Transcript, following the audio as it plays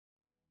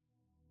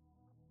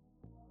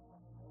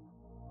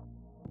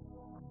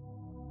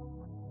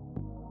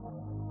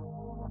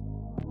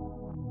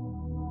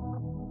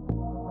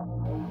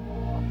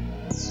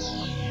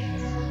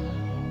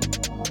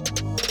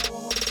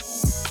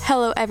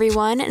Hello,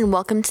 everyone, and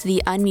welcome to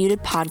the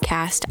Unmuted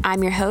podcast.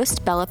 I'm your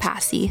host, Bella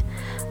Passy.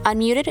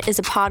 Unmuted is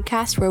a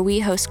podcast where we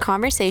host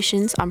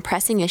conversations on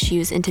pressing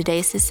issues in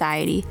today's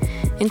society,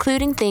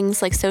 including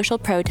things like social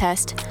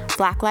protest,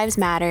 Black Lives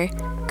Matter,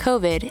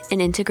 COVID, and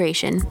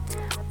integration.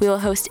 We will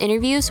host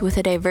interviews with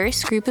a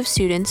diverse group of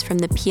students from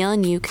the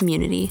PLNU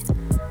community.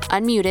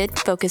 Unmuted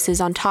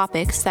focuses on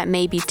topics that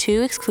may be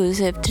too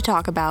exclusive to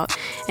talk about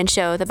and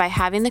show that by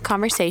having the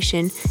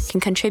conversation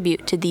can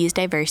contribute to these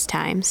diverse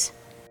times.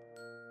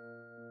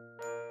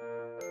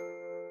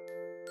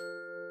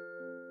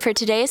 For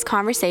today's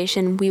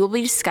conversation, we will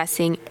be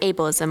discussing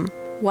ableism,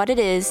 what it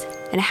is,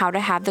 and how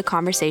to have the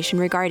conversation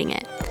regarding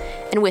it.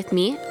 And with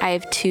me, I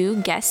have two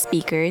guest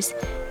speakers,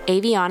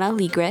 Aviana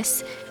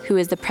Ligres, who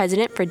is the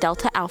president for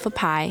Delta Alpha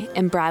Pi,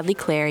 and Bradley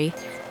Clary,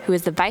 who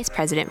is the vice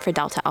president for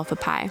Delta Alpha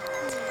Pi.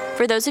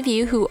 For those of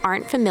you who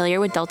aren't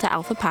familiar with Delta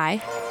Alpha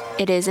Pi,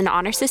 it is an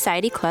honor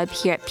society club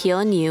here at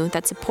PLNU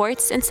that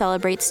supports and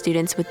celebrates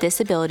students with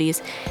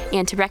disabilities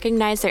and to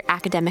recognize their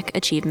academic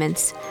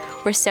achievements.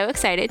 We're so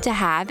excited to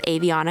have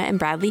Aviana and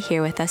Bradley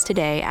here with us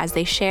today as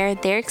they share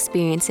their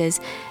experiences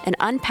and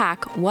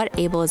unpack what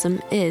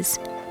ableism is.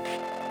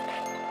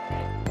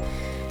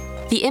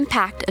 The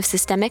impact of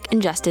systemic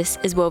injustice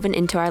is woven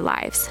into our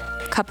lives.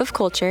 Cup of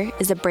Culture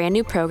is a brand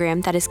new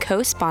program that is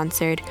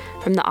co-sponsored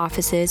from the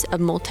offices of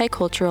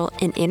Multicultural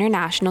and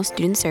International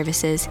Student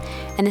Services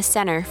and the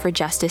Center for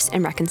Justice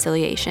and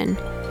Reconciliation.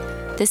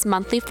 This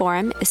monthly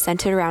forum is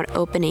centered around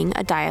opening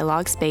a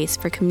dialogue space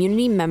for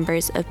community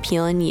members of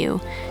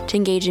PLNU to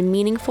engage in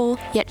meaningful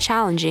yet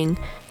challenging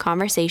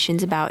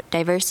conversations about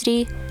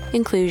diversity,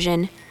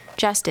 inclusion,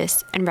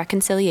 justice, and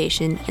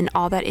reconciliation and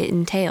all that it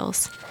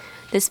entails.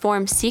 This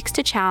forum seeks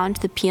to challenge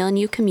the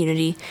PLNU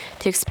community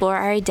to explore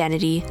our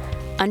identity,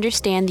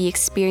 understand the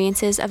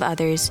experiences of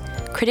others,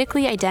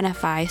 critically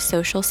identify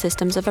social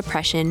systems of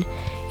oppression,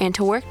 and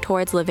to work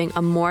towards living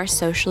a more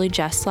socially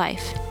just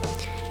life.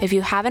 If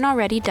you haven't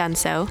already done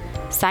so,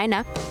 sign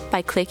up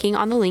by clicking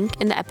on the link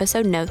in the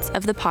episode notes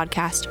of the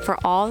podcast for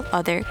all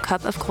other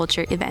Cup of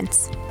Culture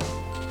events.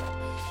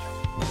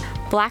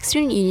 Black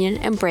Student Union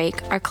and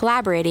BREAK are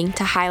collaborating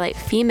to highlight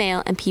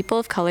female and people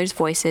of color's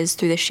voices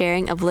through the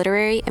sharing of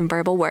literary and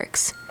verbal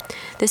works.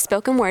 This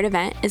spoken word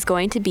event is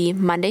going to be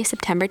Monday,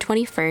 September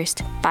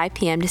 21st, 5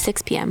 p.m. to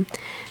 6 p.m.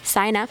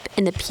 Sign up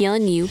in the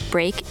PLNU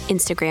BREAK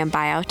Instagram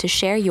bio to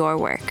share your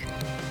work.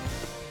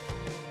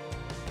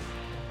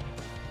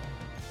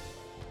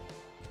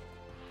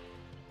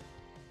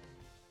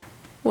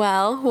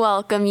 Well,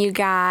 welcome you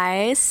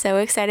guys. So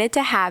excited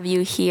to have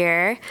you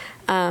here.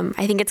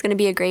 I think it's going to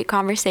be a great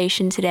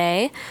conversation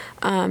today.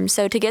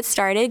 So to get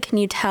started, can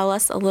you tell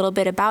us a little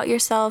bit about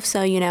yourself?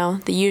 So,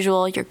 the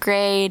usual, your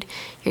grade,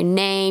 your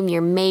name,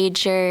 your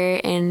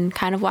major, and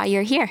kind of why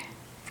you're here.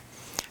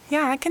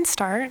 Yeah, I can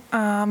start.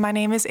 My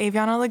name is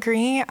Aviana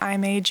Ligres.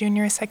 I'm a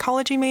junior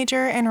psychology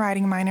major and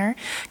writing minor,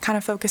 kind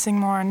of focusing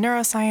more on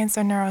neuroscience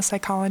or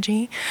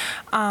neuropsychology.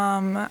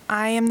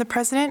 I am the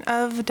president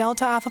of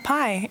Delta Alpha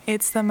Pi.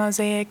 It's the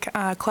Mosaic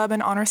Club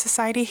and Honor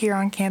Society here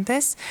on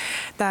campus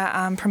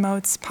that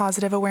promotes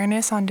positive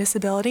awareness on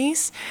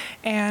disabilities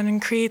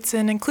and creates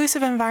an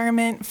inclusive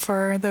environment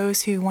for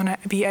those who want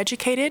to be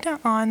educated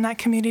on that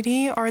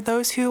community or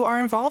those who are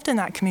involved in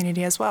that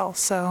community as well.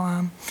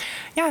 So,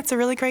 it's a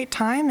really great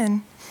time.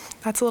 And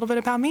that's a little bit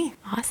about me.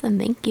 Awesome.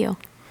 Thank you.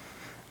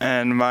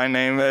 And my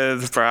name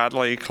is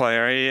Bradley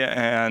Clary,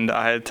 and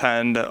I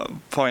attend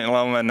Point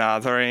Loma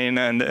Nazarene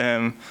and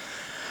am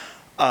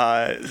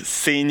a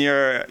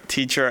senior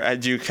teacher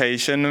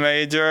education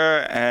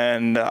major,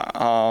 and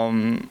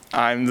I'm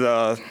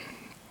the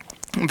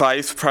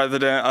vice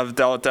president of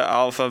Delta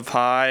Alpha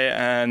Pi,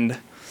 and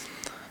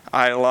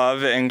I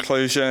love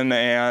inclusion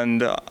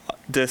and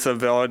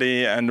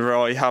disability and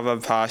really have a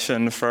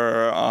passion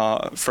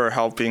for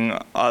helping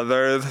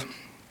others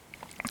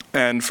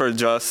and for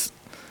just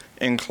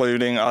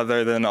including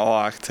other than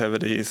all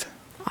activities.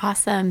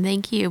 Awesome.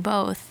 Thank you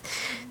both.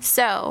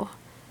 So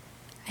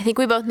I think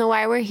we both know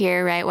why we're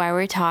here, right? Why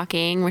we're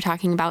talking. We're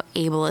talking about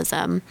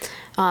ableism.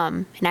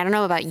 And I don't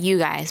know about you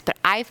guys, but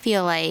I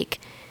feel like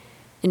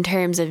in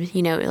terms of,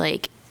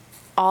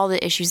 all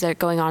the issues that are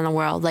going on in the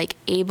world, like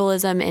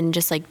ableism and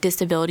just like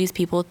disabilities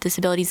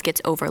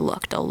gets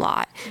overlooked a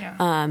lot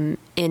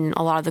in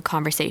a lot of the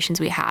conversations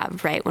we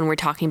have, right? When we're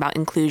talking about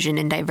inclusion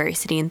and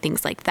diversity and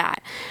things like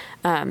that.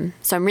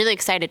 So I'm really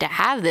excited to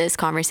have this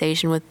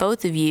conversation with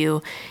both of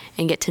you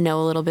and get to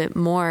know a little bit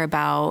more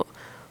about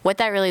what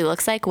that really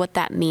looks like, what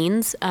that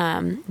means.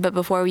 But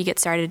before we get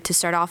started, to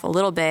start off a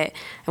little bit,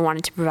 I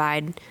wanted to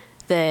provide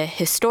the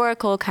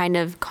historical kind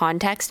of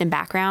context and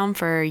background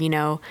for,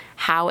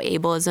 how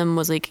ableism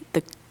was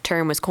the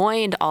term was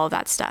coined, all of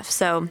that stuff.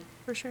 So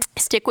For sure.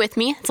 Stick with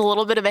me. It's a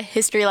little bit of a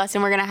history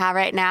lesson we're going to have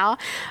right now,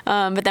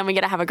 but then we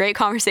get to have a great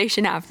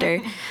conversation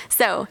after.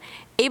 So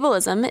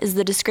ableism is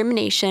the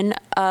discrimination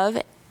of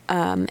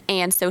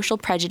and social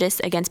prejudice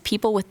against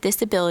people with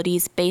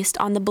disabilities based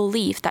on the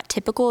belief that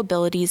typical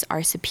abilities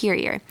are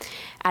superior.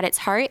 At its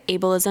heart,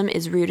 ableism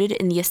is rooted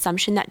in the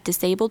assumption that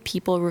disabled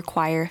people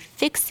require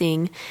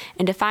fixing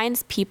and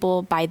defines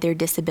people by their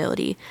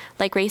disability.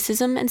 Like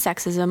racism and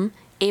sexism,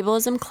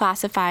 ableism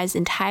classifies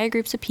entire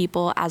groups of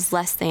people as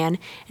less than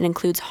and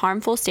includes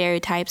harmful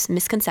stereotypes,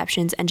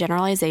 misconceptions, and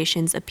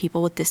generalizations of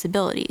people with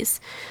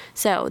disabilities.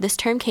 So this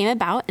term came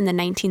about in the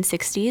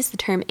 1960s. The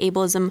term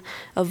ableism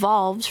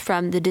evolved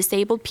from the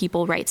disabled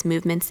people rights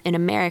movements in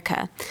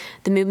America.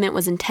 The movement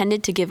was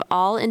intended to give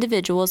all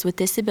individuals with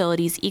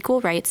disabilities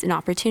equal rights and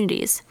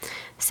opportunities.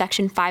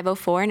 Section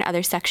 504 and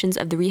other sections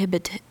of the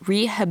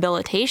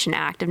Rehabilitation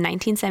Act of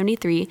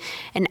 1973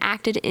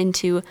 enacted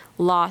into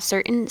law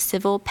certain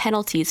civil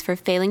penalties for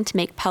failing to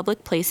make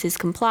public places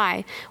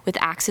comply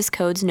with access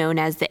codes known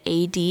as the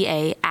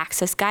ADA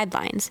Access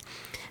Guidelines.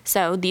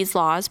 So these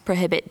laws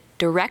prohibit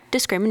direct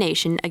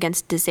discrimination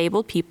against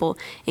disabled people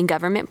in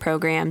government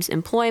programs,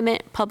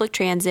 employment, public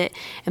transit,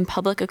 and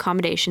public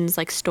accommodations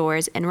like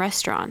stores and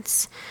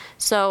restaurants.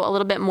 So a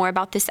little bit more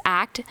about this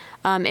act.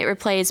 It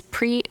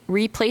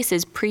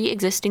replaces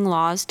pre-existing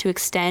laws to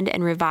extend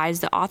and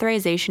revise the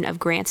authorization of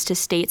grants to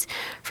states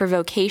for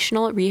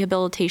vocational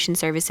rehabilitation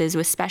services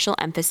with special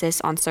emphasis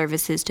on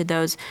services to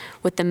those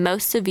with the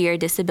most severe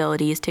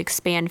disabilities, to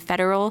expand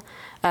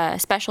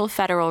special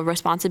federal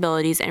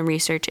responsibilities and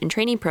research and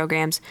training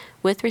programs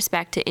with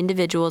respect to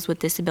individuals with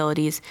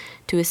disabilities,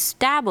 to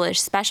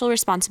establish special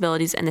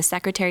responsibilities in the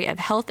Secretary of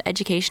Health,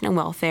 Education, and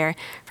Welfare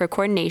for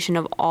coordination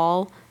of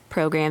all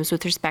programs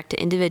with respect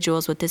to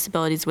individuals with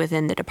disabilities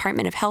within the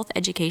Department of Health,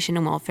 Education,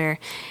 and Welfare,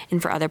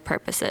 and for other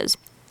purposes.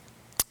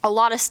 A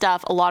lot of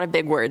stuff, a lot of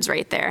big words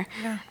right there.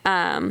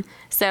 Yeah.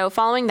 So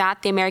following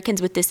that, the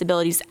Americans with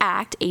Disabilities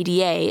Act,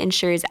 ADA,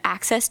 ensures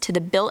access to the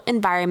built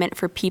environment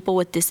for people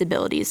with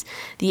disabilities.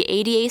 The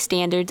ADA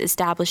standards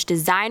establish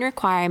design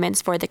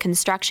requirements for the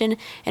construction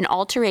and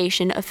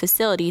alteration of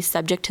facilities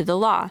subject to the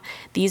law.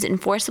 These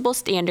enforceable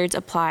standards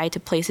apply to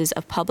places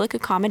of public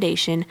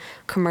accommodation,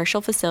 commercial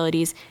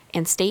facilities,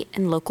 and state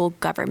and local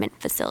government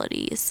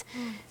facilities.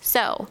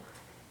 So,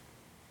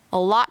 a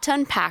lot to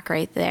unpack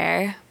right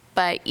there.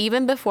 But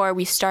even before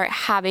we start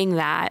having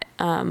that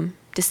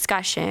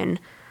discussion,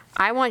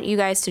 I want you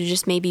guys to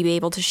just maybe be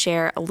able to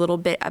share a little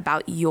bit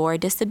about your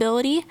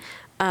disability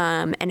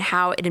and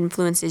how it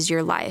influences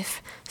your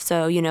life.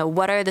 So,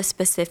 what are the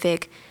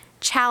specific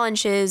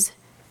challenges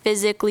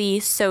physically,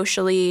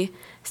 socially,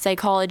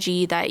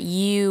 psychology that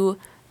you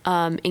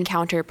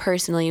encounter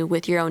personally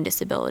with your own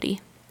disability?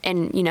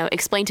 And,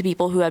 explain to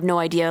people who have no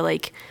idea,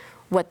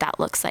 what that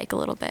looks like a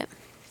little bit.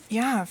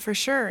 Yeah, for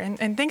sure.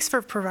 And thanks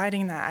for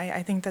providing that.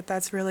 I think that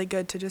that's really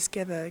good to just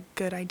give a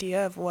good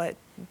idea of what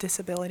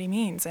disability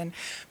means. And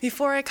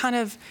before I kind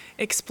of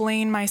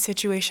explain my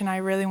situation, I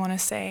really want to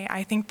say,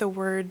 I think the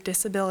word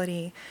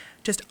disability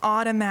just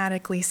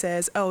automatically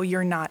says, oh,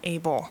 you're not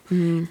able.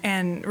 Mm-hmm.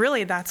 And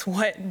really that's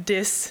what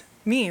dis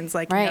means,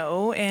 right.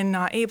 No and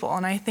not able.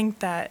 And I think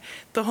that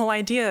the whole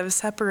idea of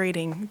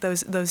separating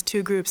those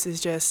two groups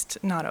is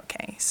just not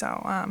okay.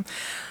 So,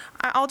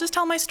 I'll just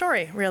tell my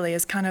story, really,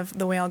 is kind of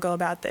the way I'll go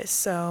about this.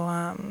 So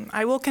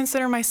I will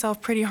consider myself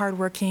pretty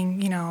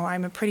hardworking.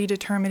 I'm pretty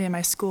determined in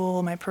my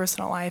school, my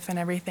personal life, and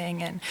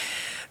everything. And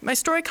my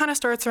story kind of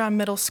starts around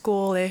middle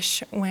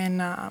school-ish when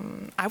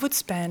I would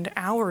spend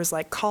hours,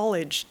 like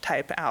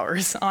college-type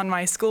hours, on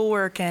my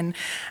schoolwork. And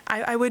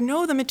I would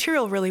know the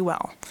material really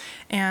well.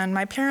 And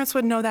my parents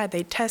would know that.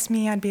 They'd test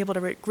me. I'd be able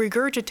to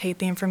regurgitate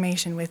the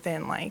information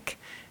within,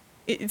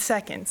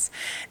 seconds.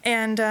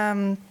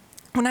 And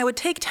when I would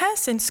take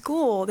tests in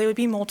school, they would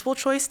be multiple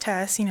choice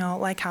tests,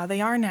 like how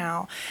they are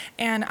now.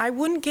 And I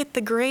wouldn't get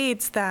the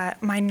grades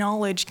that my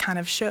knowledge kind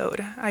of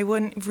showed. I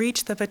wouldn't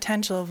reach the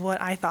potential of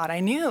what I thought I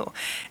knew.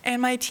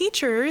 And my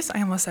teachers, I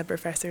almost said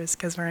professors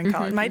because we're in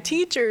college, mm-hmm. My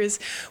teachers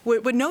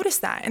would notice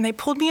that. And they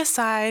pulled me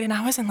aside, and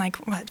I was in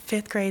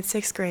 5th grade,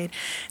 6th grade.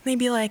 And they'd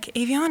be like,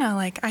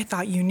 Aviana, I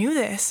thought you knew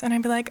this. And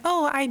I'd be like,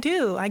 oh, I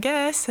do, I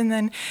guess. And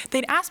then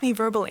they'd ask me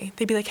verbally.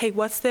 They'd be like, hey,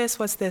 what's this,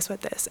 what's this,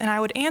 what's this? And I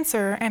would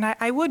answer, and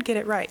I would get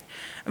it right.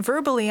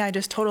 Verbally, I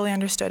just totally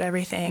understood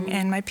everything.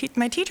 Mm-hmm. And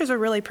my teachers were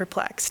really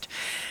perplexed.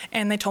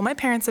 And they told my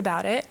parents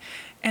about it.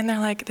 And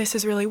they're like, this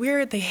is really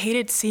weird. They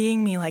hated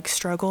seeing me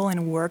struggle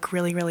and work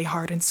really, really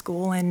hard in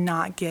school and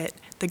not get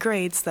the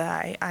grades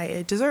that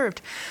I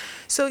deserved.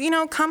 So,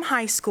 come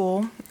high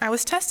school, I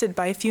was tested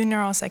by a few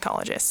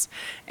neuropsychologists.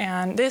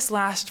 And this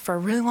lasted for a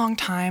really long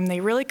time. They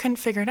really couldn't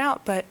figure it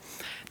out. But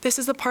this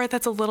is the part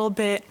that's a little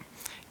bit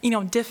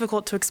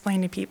difficult to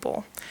explain to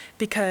people,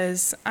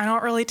 because I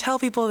don't really tell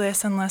people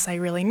this unless I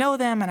really know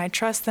them and I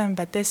trust them,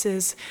 but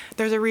there's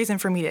a reason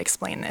for me to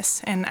explain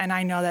this, and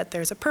I know that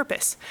there's a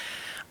purpose.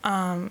 So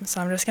I'm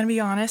just going to be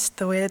honest.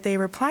 The way that they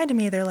replied to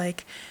me, they're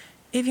like,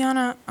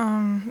 Aviana,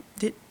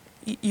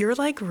 you're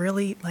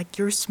really,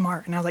 you're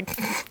smart. And I was like,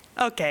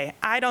 okay,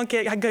 I don't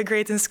get good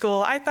grades in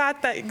school. I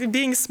thought that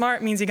being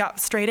smart means you got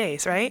straight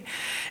A's, right?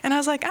 And I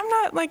was like, I'm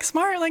not like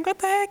smart, like what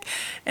the heck?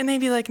 And they'd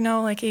be like,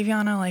 no, like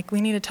Aviana, like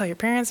we need to tell your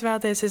parents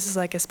about this. This is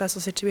like a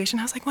special situation.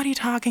 I was like, what are you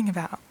talking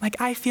about? Like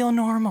I feel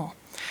normal.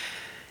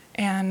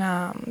 And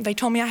they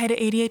told me I had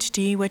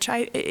ADHD, which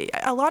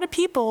a lot of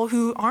people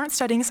who aren't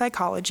studying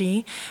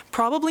psychology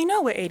probably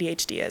know what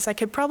ADHD is. I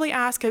could probably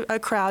ask a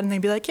crowd and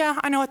they'd be like, yeah,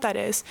 I know what that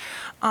is.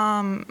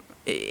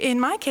 In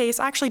my case,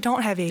 I actually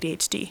don't have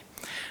ADHD.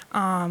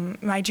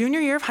 My junior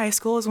year of high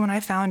school is when I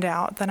found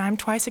out that I'm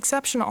twice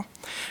exceptional,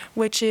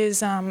 which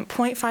is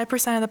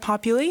 0.5% of the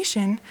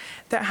population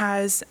that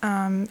has,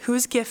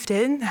 who's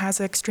gifted, has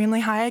an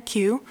extremely high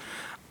IQ,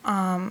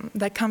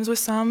 that comes with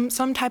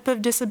some type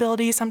of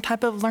disability, some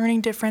type of learning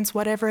difference,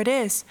 whatever it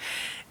is.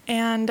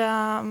 And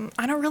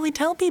I don't really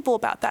tell people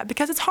about that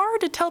because it's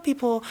hard to tell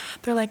people.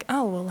 They're like,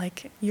 oh, well,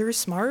 like, you're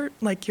smart?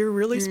 Like, you're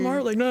really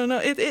smart? Like,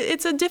 no.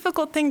 It's a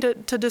difficult thing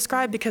to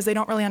describe because they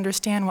don't really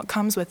understand what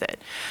comes with it.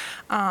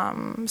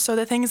 So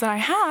the things that I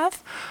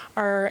have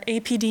are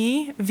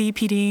APD,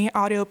 VPD,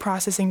 audio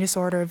processing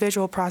disorder,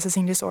 visual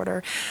processing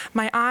disorder.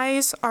 My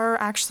eyes are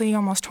actually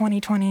almost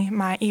 20/20.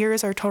 My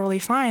ears are totally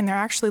fine. They're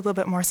actually a little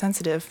bit more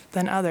sensitive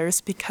than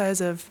others because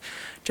of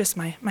just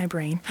my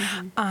brain.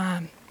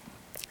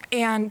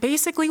 And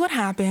basically what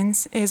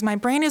happens is my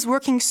brain is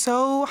working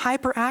so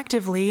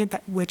hyperactively,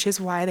 which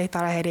is why they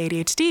thought I had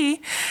ADHD,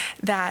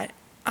 that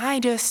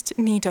I just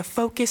need to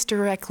focus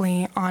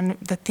directly on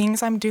the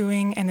things I'm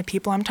doing and the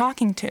people I'm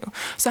talking to.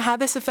 So how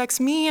this affects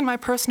me in my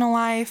personal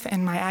life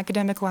and my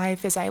academic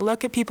life is I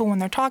look at people when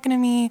they're talking to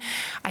me.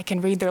 I can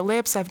read their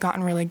lips. I've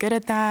gotten really good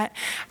at that.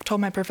 I've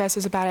told my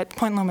professors about it.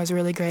 Point Loma is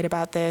really great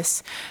about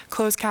this.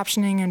 Closed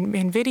captioning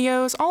in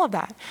videos, all of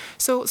that.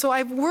 So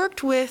I've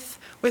worked with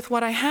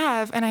what I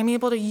have, and I'm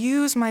able to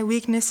use my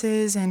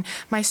weaknesses and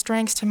my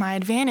strengths to my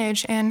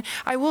advantage. And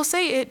I will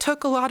say it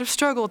took a lot of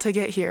struggle to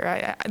get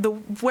here.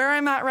 Where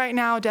I'm at right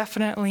now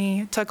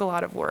definitely took a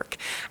lot of work.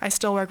 I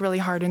still work really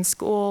hard in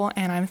school,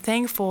 and I'm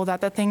thankful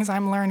that the things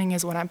I'm learning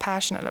is what I'm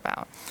passionate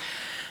about.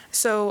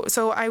 So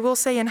I will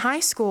say in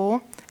high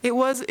school, it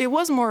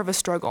was more of a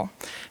struggle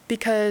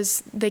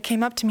because they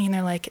came up to me and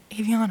they're like,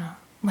 Aviana,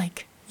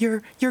 like,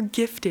 you're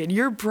gifted,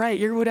 you're bright,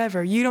 you're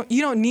whatever. You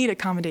don't need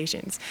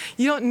accommodations.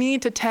 You don't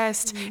need to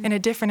test in a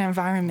different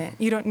environment.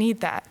 You don't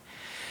need that.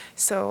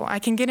 So I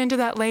can get into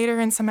that later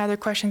in some other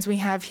questions we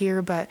have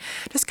here, but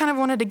just kind of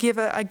wanted to give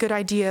a good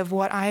idea of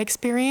what I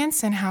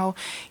experience and how,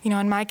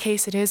 in my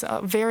case, it is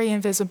very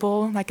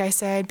invisible. Like I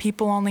said,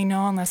 people only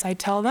know unless I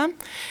tell them.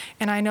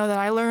 And I know that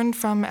I learned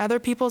from other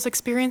people's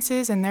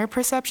experiences and their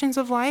perceptions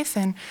of life,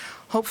 and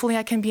hopefully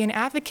I can be an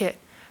advocate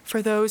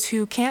for those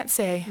who can't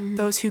say,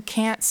 those who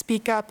can't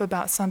speak up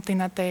about something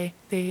that they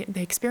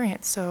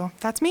experience. So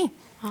that's me.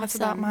 Awesome. That's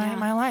about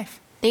my life.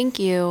 Thank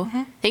you.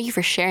 Thank you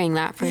for sharing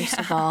that, first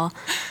of all.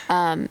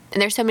 And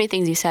there's so many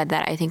things you said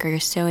that I think are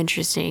so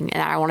interesting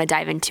and I want to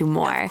dive into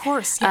more. Of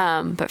course.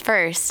 Yeah. But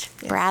first,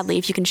 Bradley,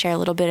 if you can share a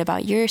little bit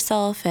about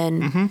yourself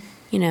and,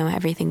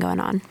 everything going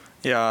on.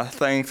 Yeah,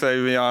 thanks,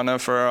 Aviana,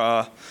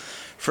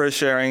 for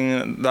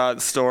sharing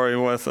that story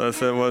with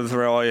us. It was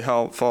really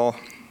helpful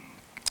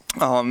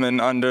in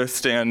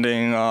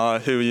understanding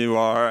who you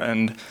are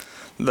and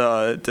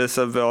the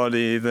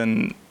disability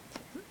that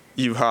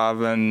you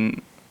have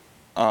and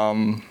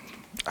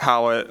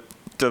how it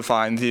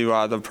defines you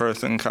as a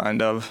person,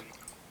 kind of.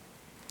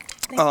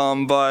 So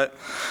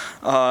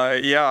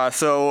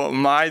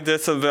my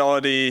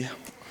disability,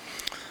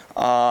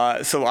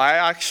 so I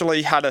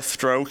actually had a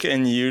stroke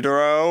in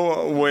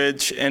utero,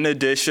 which in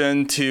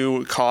addition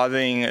to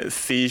causing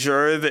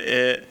seizures,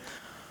 it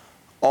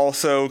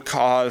also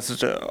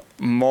caused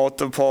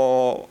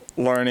multiple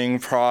learning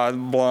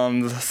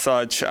problems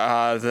such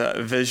as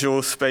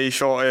visual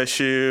spatial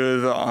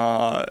issues,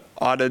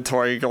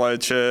 auditory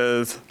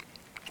glitches,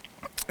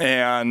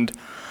 and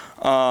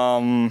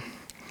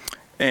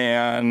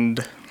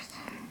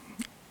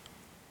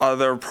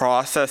other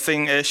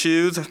processing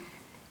issues.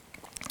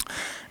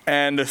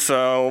 And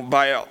so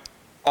by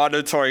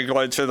auditory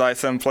glitches, I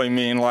simply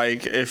mean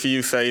like if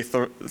you say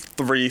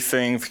three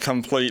things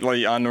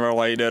completely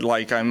unrelated,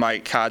 like I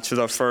might catch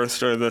the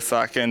first or the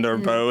second or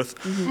both,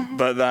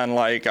 but then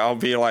like I'll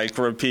be like,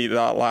 repeat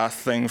that last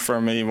thing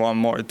for me one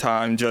more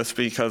time just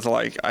because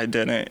like I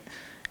didn't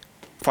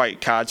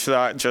quite catch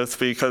that, just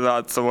because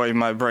that's the way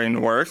my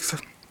brain works.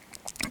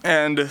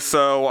 And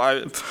so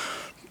I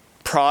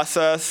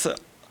process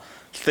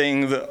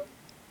things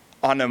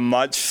on a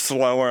much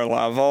slower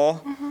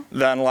level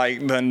than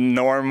like the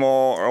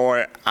normal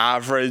or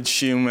average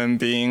human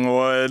being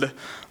would.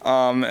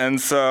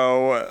 And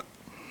so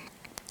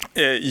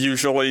it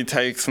usually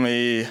takes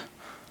me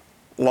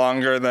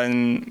longer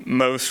than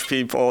most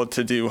people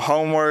to do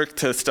homework,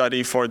 to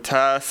study for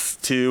tests,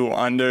 to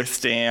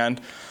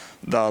understand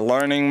the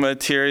learning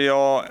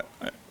material,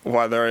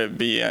 whether it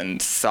be in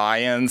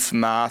science,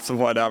 math,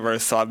 whatever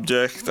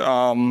subject.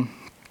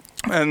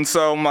 And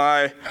so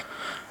my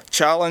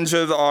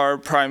challenges are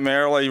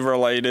primarily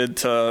related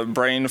to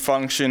brain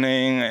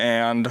functioning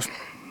and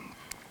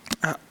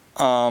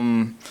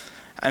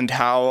and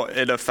how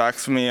it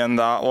affects me in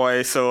that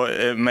way. So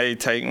it may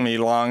take me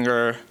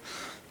longer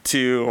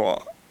to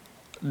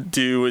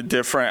do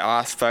different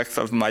aspects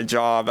of my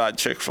job at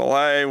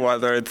Chick-fil-A,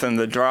 whether it's in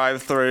the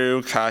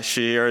drive-through,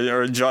 cashier,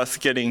 or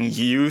just getting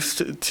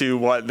used to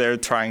what they're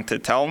trying to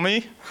tell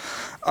me.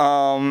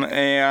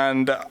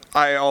 And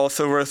I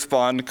also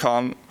respond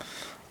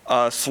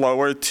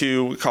slower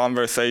to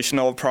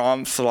conversational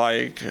prompts,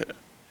 like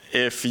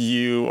if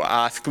you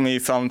ask me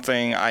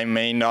something, I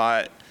may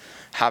not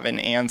have an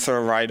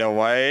answer right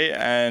away,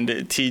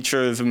 and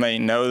teachers may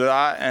know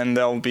that, and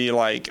they'll be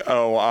like,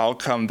 oh, I'll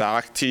come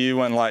back to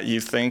you and let you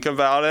think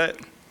about it.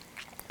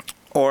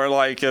 Or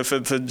like if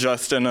it's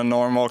just in a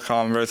normal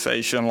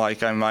conversation,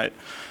 like I might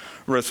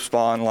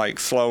respond like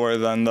slower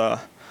than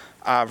the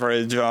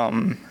average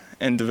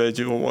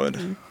individual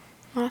would.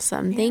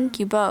 Awesome. Thank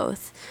you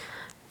both.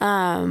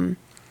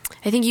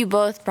 I think you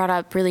both brought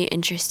up really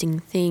interesting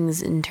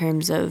things in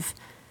terms of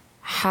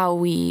how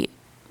we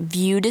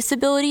view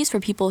disabilities. For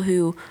people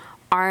who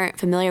aren't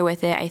familiar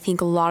with it, I think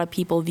a lot of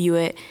people view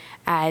it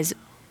as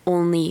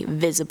only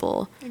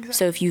visible. Exactly.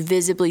 So if you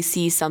visibly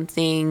see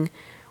something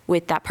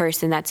with that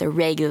person that's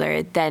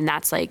irregular, then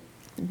that's like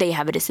they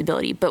have a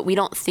disability. But we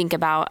don't think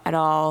about at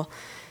all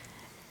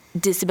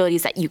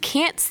disabilities that you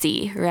can't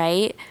see,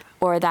 right?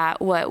 Or that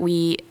what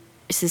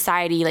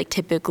society like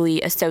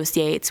typically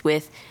associates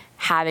with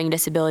having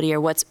disability, or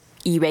what's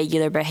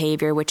irregular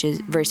behavior, which is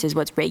versus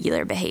what's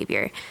regular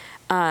behavior.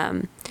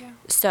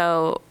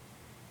 So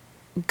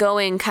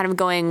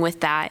going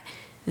with that,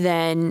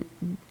 then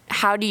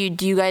how do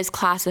you guys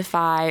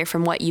classify,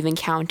 from what you've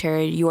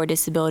encountered, your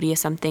disability as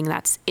something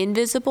that's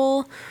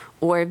invisible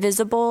or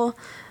visible?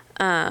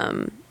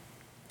 And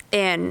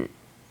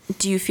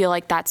do you feel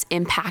like that's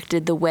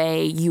impacted the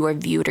way you are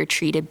viewed or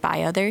treated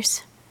by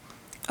others?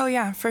 Oh,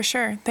 yeah, for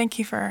sure. Thank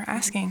you for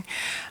asking.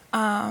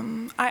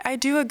 I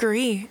do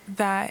agree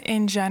that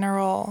in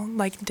general,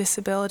 like,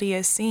 disability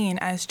is seen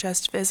as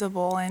just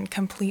visible and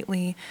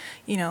completely,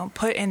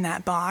 put in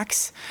that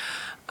box.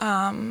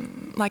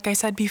 Like I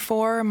said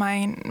before,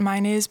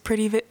 mine is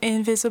pretty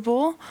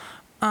invisible.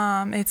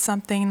 It's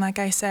something, like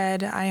I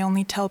said, I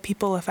only tell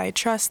people if I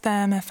trust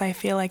them, if I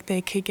feel like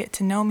they could get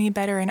to know me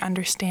better and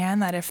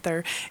understand that if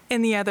they're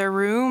in the other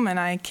room and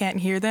I can't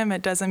hear them,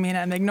 it doesn't mean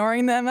I'm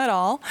ignoring them at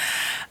all.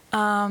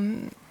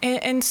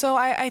 And so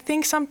I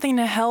think something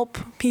to help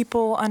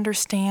people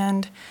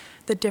understand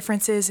the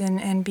differences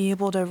and be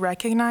able to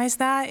recognize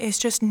that is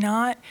just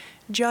not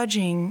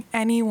judging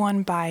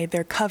anyone by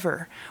their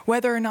cover,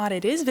 whether or not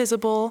it is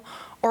visible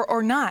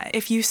or not.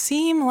 If you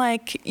seem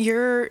like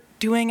you're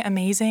doing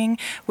amazing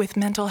with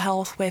mental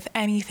health, with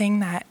anything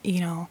that,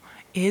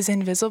 is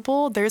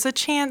invisible, there's a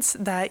chance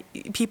that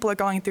people are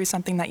going through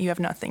something that you have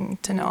nothing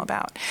to know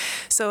about.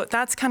 So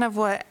that's kind of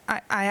what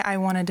I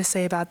wanted to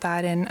say about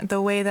that, and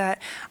the way that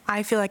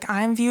I feel like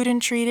I'm viewed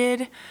and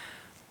treated.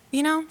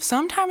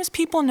 Sometimes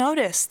people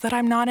notice that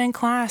I'm not in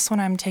class when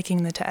I'm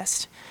taking the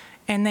test,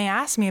 and they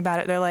ask me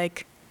about it. They're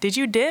like, did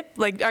you dip?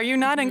 Like, are you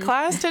not in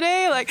class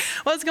today? Like,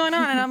 what's going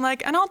on? And I'm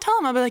like, and I'll tell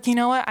them, I'll be like, you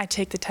know what? I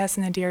take the test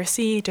in the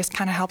DRC. It just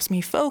kind of helps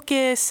me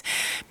focus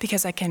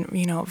because I can,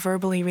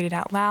 verbally read it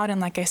out loud.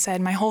 And like I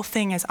said, my whole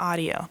thing is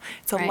audio.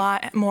 It's a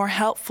lot more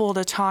helpful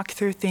to talk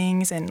through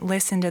things and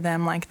listen to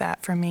them like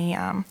that for me.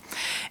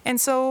 And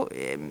so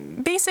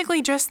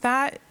basically just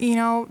that,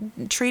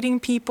 treating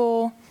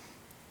people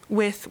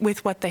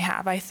with what they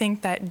have. I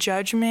think that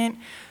judgment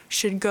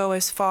should go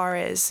as far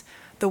as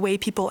the way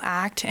people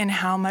act and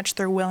how much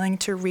they're willing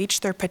to reach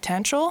their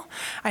potential.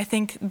 I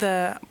think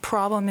the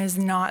problem is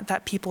not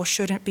that people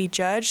shouldn't be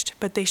judged,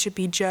 but they should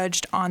be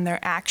judged on their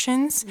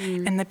actions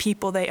and the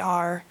people they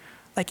are,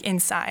 like,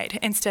 inside,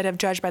 instead of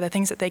judged by the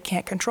things that they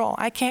can't control.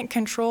 I can't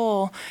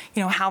control,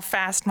 how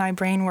fast my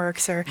brain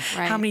works, or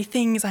how many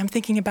things I'm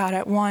thinking about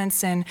at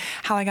once, and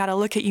how I got to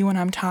look at you when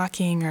I'm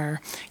talking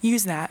or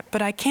use that.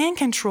 But I can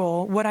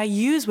control what I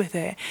use with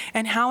it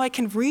and how I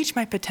can reach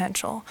my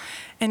potential.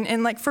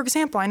 And like, for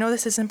example, I know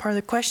this isn't part of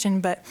the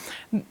question, but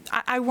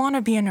I want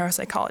to be a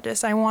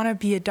neuropsychologist. I want to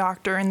be a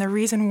doctor. And the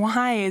reason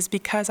why is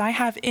because I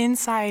have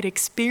inside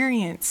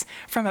experience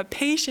from a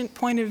patient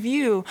point of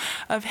view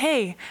of,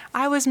 hey,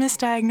 I was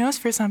misdiagnosed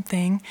for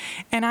something,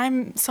 and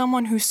I'm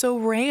someone who's so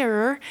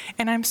rare,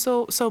 and I'm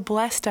so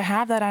blessed to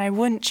have that. I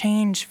wouldn't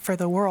change for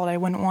the world. I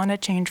wouldn't want to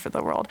change for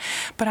the world.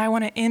 But I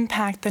want to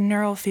impact the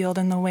neuro field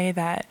in the way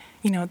that,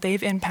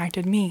 they've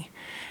impacted me.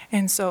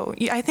 And so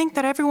I think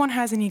that everyone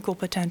has an equal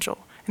potential.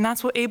 And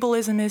that's what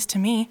ableism is to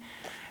me,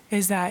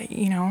 is that,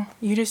 you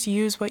just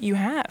use what you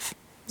have.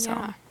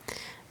 So.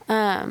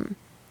 Yeah.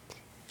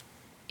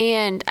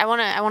 And I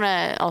want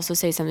to also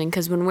say something,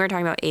 because when we're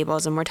talking about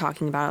ableism, we're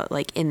talking about,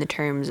 like, in the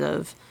terms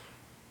of,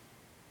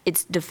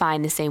 it's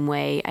defined the same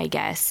way, I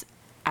guess,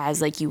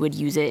 as, like, you would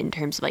use it in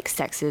terms of, like,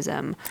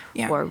 sexism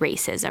or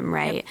racism,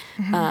 right?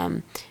 Yep. Mm-hmm.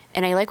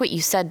 And I like what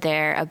you said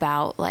there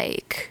about,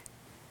 like,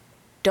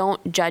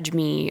 don't judge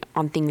me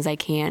on things I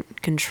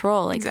can't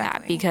control like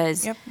that,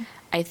 because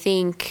I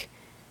think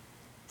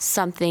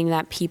something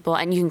that people,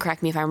 and you can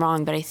correct me if I'm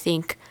wrong, but I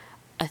think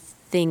a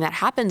thing that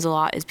happens a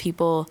lot is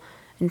people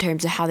in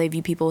terms of how they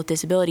view people with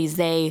disabilities,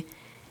 they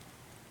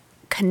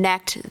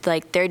connect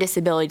like their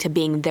disability to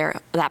being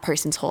that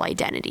person's whole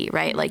identity,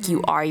 right? Like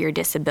you are your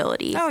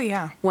disability. Oh,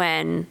 yeah.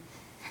 When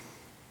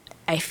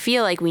I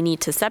feel like we need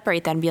to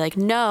separate that and be like,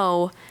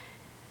 no,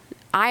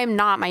 I'm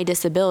not my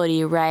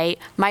disability, right?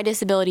 My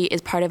disability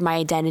is part of my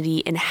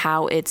identity and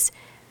how it's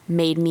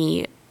made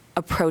me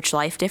approach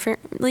life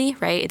differently,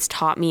 right? It's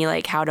taught me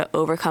like how to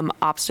overcome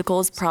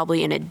obstacles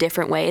probably in a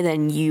different way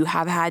than you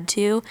have had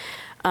to.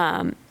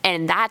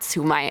 And that's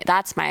my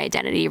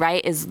identity,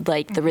 right? Is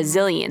like the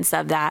resilience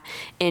of that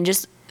and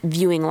just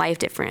viewing life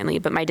differently.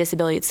 But my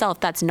disability itself,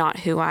 that's not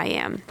who I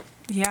am.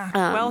 Yeah,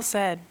 well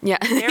said. Yeah,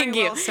 Very thank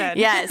you. well said.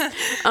 Yes.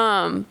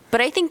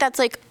 But I think that's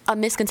like a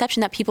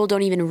misconception that people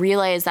don't even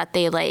realize that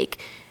they like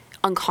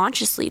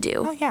unconsciously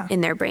do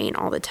in their brain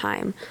all the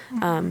time.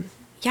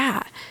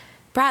 Yeah.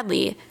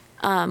 Bradley,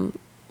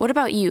 what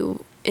about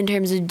you in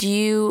terms of do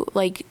you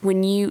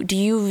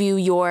view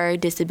your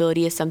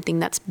disability as something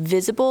that's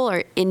visible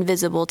or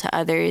invisible to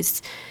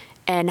others?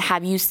 And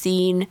have you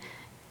seen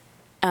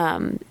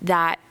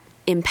that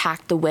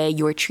impact the way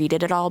you're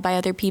treated at all by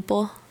other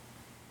people?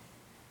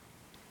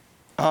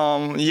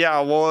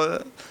 Yeah,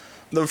 well,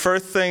 the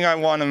first thing I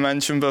want to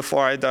mention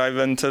before I dive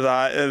into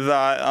that is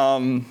that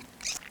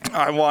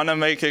I want to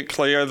make it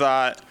clear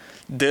that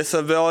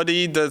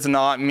disability does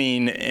not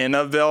mean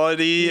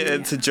inability. Yeah.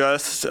 It's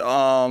just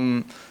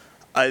a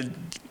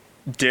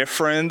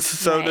difference,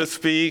 so to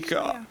speak,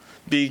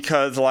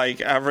 because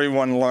like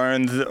everyone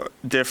learns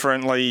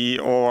differently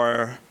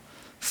or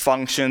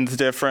functions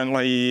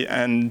differently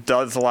and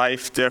does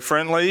life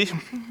differently.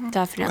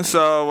 Definitely.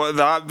 So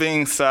that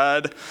being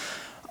said,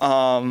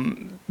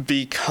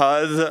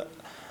 because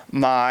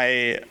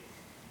my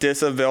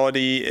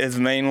disability is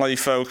mainly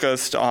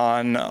focused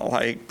on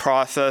like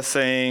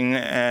processing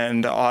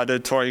and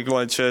auditory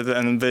glitches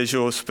and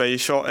visual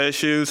spatial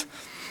issues,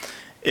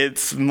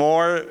 it's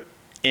more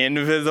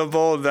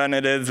invisible than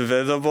it is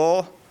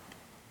visible.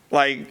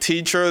 Like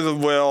teachers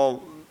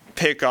will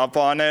pick up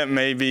on it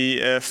maybe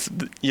if,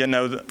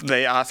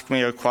 they ask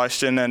me a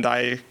question and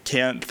I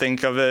can't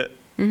think of it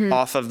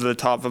off of the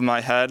top of my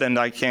head and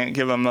I can't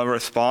give them a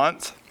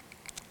response.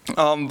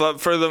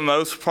 But for the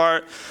most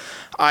part,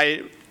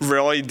 I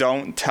really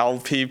don't tell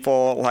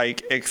people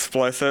like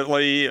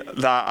explicitly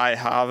that I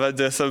have a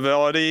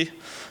disability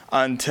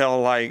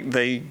until like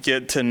they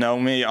get to know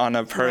me on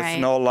a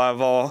personal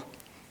level.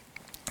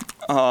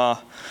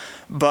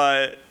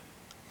 But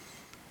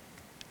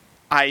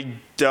I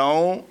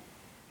don't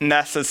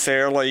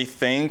necessarily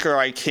think, or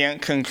I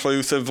can't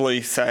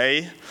conclusively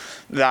say,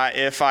 that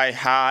if I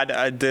had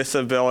a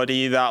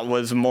disability that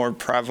was more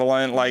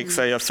prevalent, like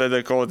say a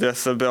physical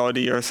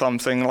disability or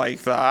something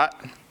like that,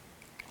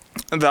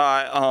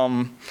 that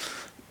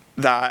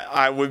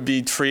I would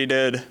be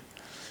treated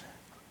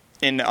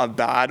in a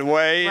bad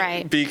way.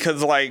 Right.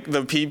 Because like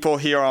the people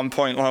here on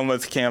Point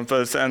Loma's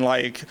campus and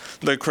like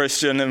the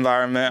Christian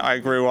environment I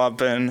grew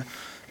up in,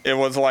 it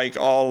was like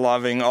all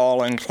loving,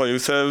 all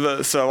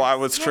inclusive. So I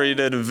was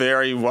treated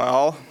very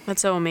well.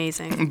 That's so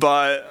amazing.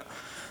 But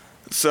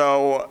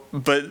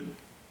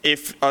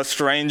if a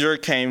stranger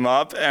came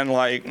up and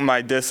like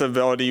my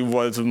disability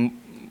was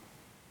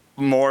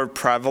more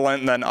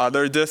prevalent than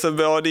other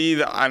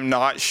disabilities, I'm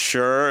not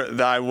sure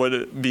that I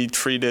would be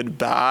treated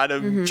bad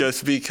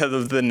just because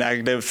of the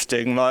negative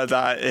stigma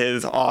that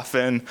is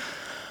often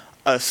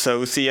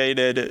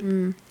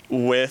associated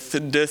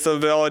with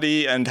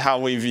disability and how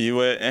we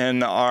view it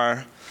in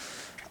our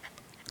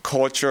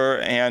culture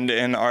and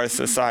in our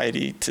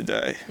society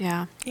today.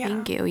 Yeah.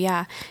 Thank you.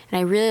 Yeah. And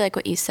I really like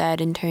what you said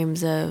in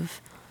terms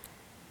of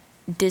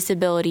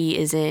disability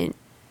isn't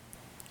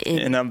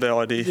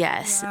inability.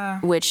 Yes. Yeah.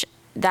 Which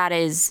that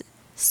is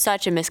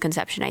such a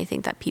misconception I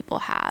think that people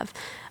have.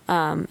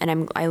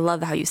 And I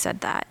love how you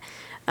said that.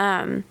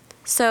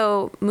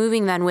 So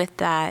moving then with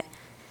that,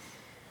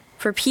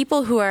 for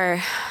people who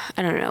are,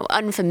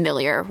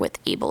 unfamiliar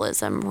with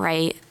ableism,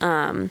 right?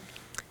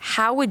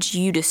 How would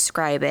you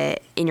describe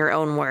it in your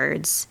own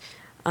words?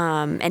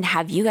 And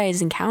have you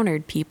guys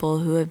encountered people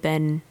who have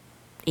been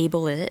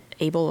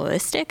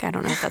ableistic? I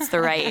don't know if that's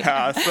the right. Is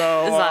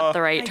that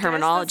the right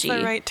terminology?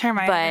 That's the right term.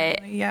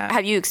 But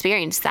have you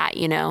experienced that?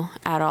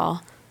 At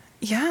all?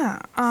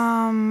 Yeah.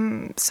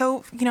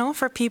 So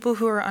for people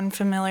who are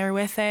unfamiliar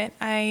with it,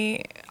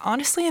 I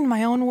honestly, in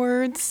my own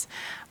words,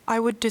 I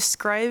would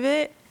describe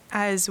it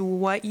as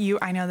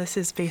I know this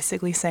is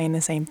basically saying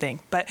the same thing,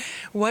 but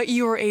what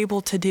you are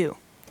able to do.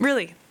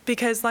 Really,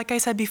 because like I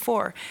said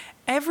before,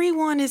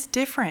 everyone is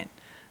different.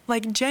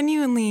 Like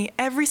genuinely,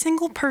 every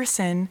single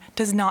person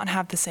does not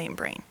have the same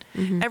brain.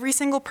 Every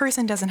single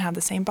person doesn't have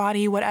the same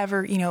body,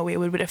 whatever, it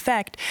would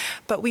affect.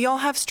 But we all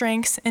have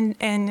strengths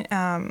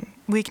and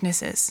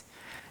weaknesses.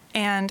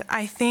 And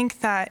I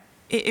think that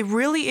it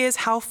really is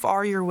how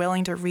far you're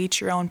willing to reach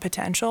your own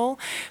potential.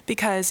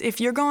 Because if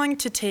you're going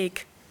to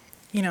take,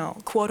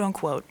 quote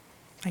unquote,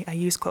 I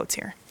use quotes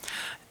here,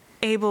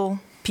 able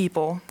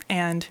people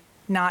and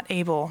not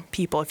able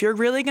people, if you're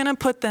really going to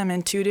put them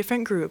in two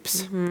different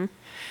groups,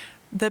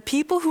 the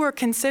people who are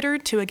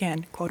considered to,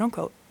 again, quote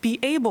unquote, be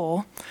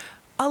able,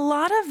 a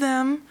lot of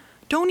them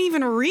don't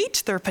even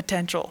reach their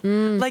potential.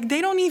 Like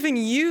they don't even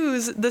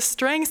use the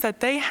strengths that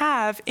they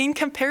have in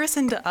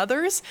comparison to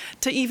others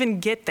to even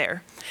get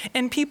there.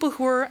 And people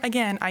who are,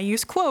 again, I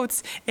use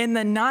quotes, in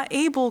the not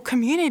able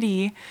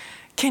community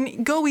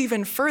can go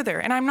even further.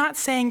 And I'm not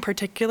saying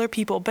particular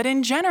people, but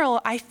in general,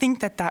 I think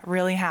that that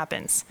really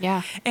happens.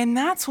 Yeah. And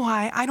that's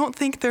why I don't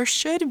think there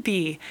should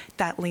be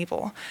that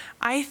label.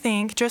 I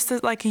think, just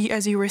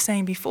as you were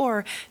saying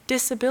before,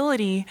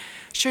 disability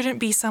shouldn't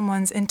be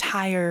someone's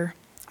entire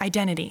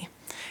identity.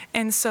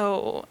 And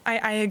so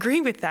I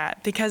agree with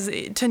that, because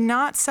to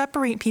not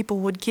separate people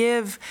would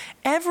give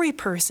every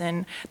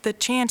person the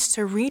chance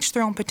to reach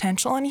their own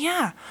potential. And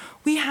yeah,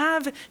 we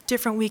have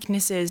different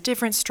weaknesses,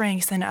 different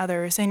strengths than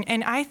others.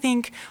 And I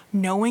think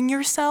knowing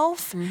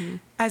yourself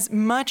as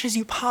much as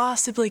you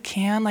possibly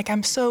can, like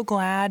I'm so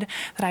glad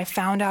that I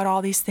found out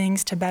all these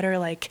things to better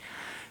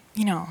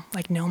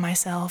know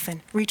myself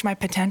and reach my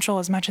potential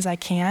as much as I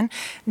can.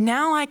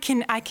 Now I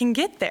can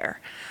get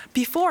there.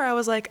 Before I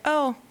was like,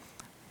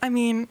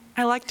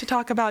 I like to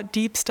talk about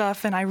deep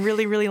stuff, and I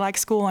really, really like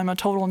school. I'm a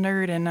total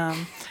nerd, and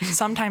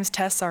sometimes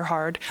tests are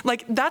hard.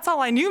 Like, that's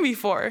all I knew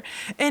before.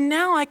 And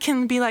now I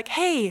can be like,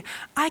 hey,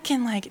 I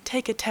can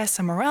take a test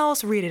somewhere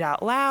else, read it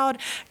out loud,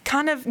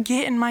 kind of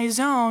get in my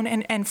zone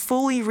and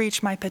fully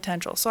reach my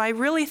potential. So I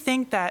really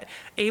think that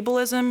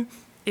ableism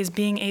is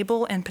being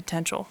able and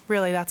potential.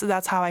 Really,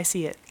 that's how I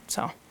see it.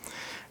 So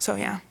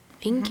yeah.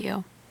 Thank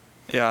you.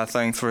 Yeah,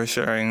 thanks for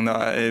sharing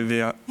that,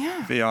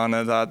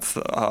 Aviana. That's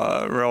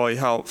really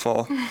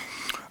helpful.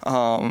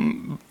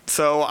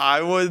 So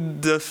I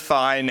would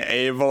define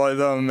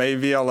ableism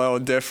maybe a little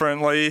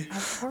differently.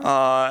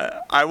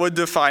 I would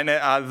define it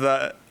as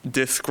the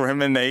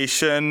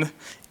discrimination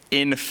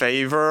in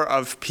favor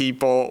of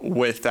people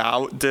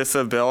without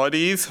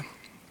disabilities.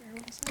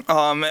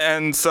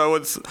 And so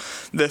it's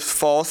this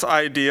false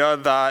idea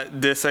that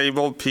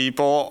disabled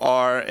people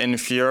are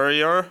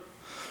inferior,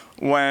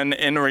 when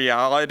in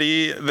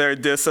reality, their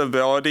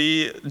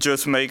disability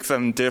just makes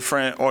them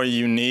different or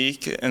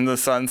unique in the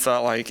sense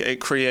that it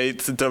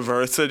creates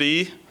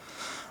diversity.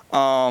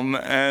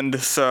 And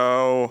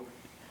so,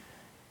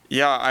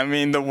 yeah,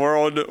 the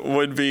world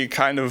would be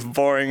kind of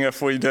boring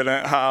if we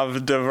didn't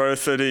have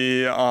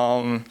diversity,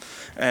 and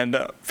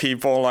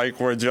people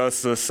were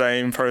just the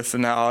same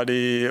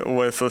personality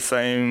with the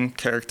same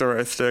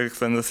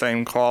characteristics and the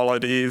same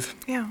qualities.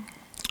 Yeah.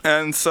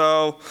 And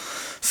so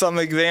some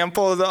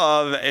examples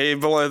of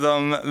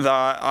ableism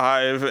that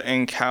I've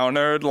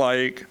encountered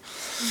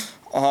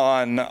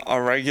on a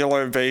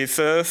regular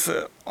basis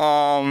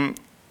are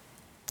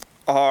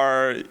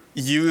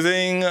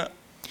using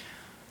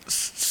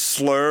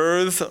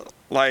slurs,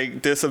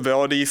 like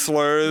disability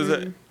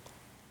slurs,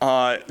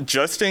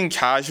 just in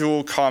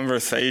casual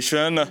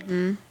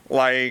conversation,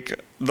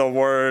 like the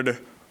word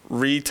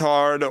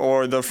retard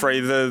or the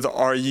phrases,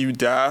 are you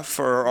deaf,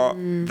 or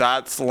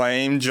that's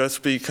lame,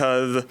 just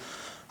because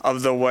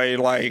of the way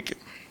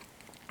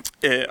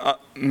it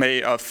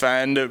may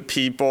offend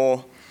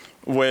people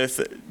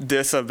with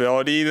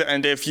disabilities.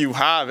 And if you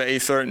have a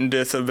certain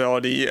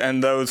disability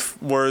and those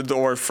words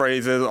or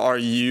phrases are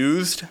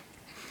used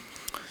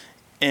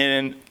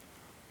in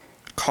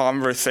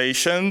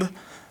conversations,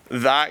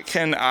 that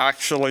can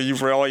actually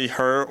really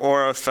hurt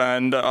or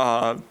offend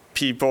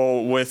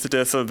people with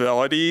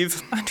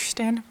disabilities.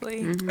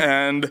 Understandably.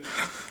 And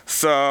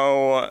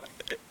so,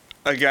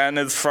 again,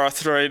 it's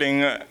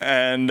frustrating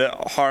and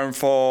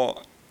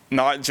harmful,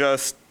 not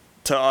just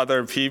to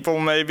other people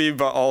maybe,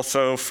 but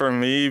also for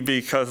me,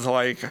 because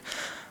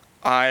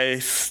I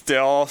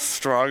still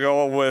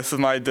struggle with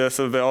my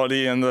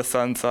disability in the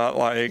sense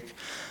that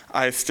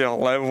I still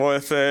live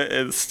with it.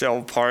 It's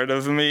still part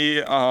of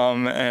me,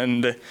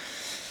 and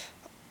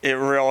it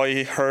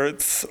really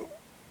hurts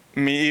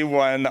me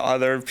when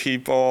other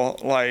people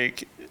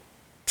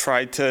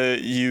try to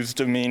use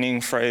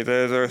demeaning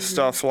phrases or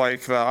stuff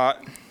like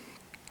that,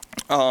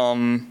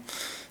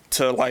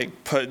 to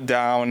put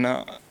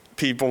down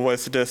people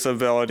with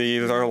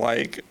disabilities or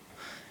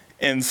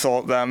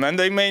insult them. And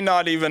they may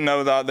not even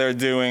know that they're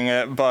doing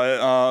it, but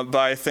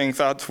I think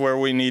that's where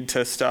we need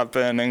to step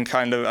in and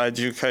kind of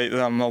educate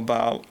them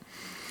about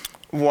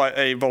what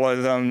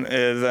ableism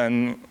is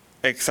and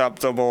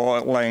acceptable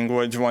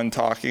language when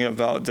talking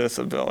about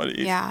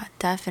disabilities. Yeah,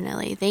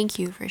 definitely. Thank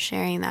you for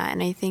sharing that.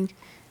 And I think,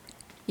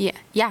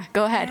 yeah,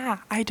 go ahead. Yeah,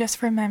 I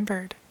just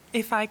remembered.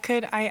 If I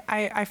could,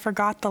 I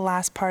forgot the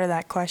last part of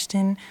that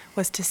question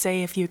was to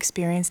say if you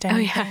experienced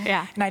anything. Oh,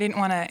 yeah. And I didn't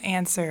want to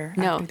answer.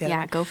 No,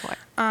 yeah, go for it.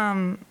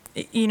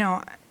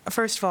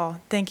 First of all,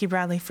 thank you,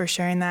 Bradley, for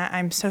sharing that.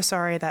 I'm so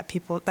sorry that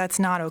that's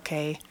not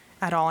okay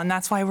at all. And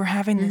that's why we're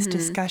having this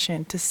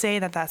discussion, to say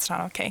that that's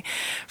not okay.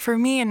 For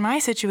me, in my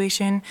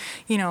situation,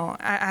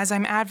 as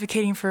I'm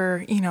advocating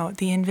for,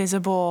 the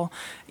invisible,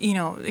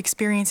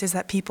 experiences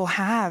that people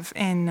have.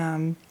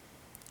 And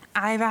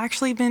I've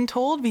actually been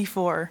told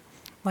before,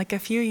 a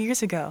few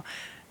years ago,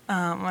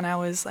 when I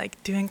was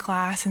doing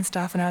class and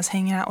stuff and I was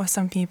hanging out with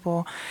some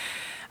people,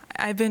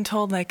 I've been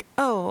told, like,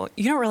 oh,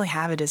 you don't really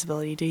have a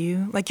disability, do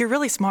you? Like, you're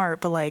really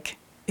smart, but, like,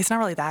 it's not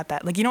really that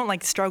bad. Like, you don't,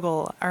 like,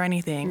 struggle or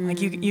anything.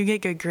 Like, you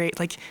get good grades.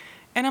 Like,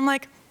 and I'm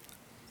like,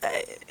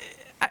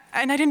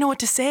 and I didn't know what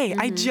to say.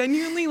 I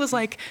genuinely was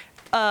like,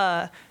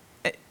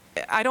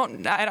 I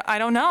don't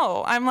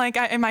know. I'm like,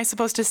 am I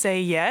supposed to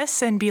say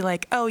yes and be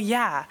like, oh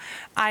yeah,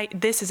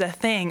 this is a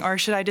thing, or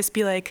should I just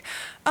be like,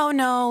 oh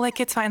no, like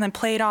it's fine, then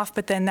play it off?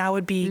 But then that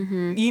would be,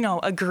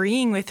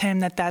 agreeing with him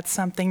that that's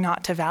something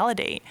not to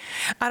validate.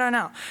 I don't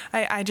know.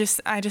 I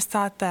just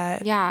thought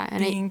that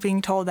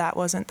being told that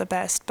wasn't the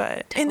best,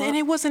 but and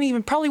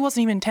it probably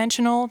wasn't even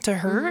intentional to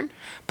hurt,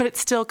 but it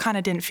still kind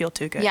of didn't feel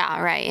too good.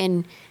 Yeah, right.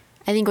 And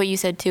I think what you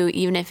said too,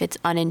 even if it's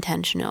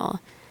unintentional,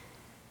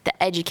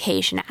 the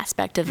education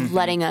aspect of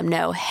letting them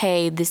know,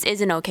 hey, this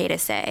isn't okay to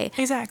say.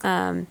 Exactly.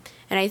 And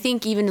I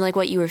think even like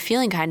what you were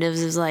feeling kind of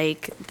is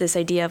like this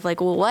idea of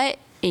like, well, what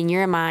in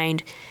your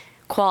mind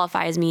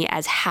qualifies me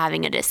as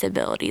having a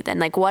disability then?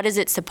 Like, what is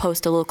it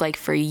supposed to look like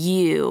for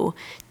you,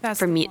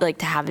 for me, like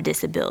to have a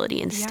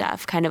disability and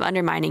stuff, kind of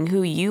undermining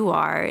who you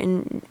are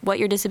and what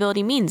your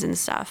disability means and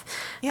stuff.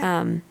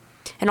 Yeah.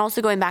 And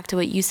also going back to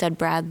what you said,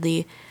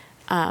 Bradley,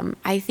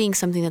 I think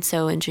something that's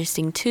so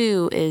interesting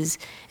too is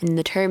in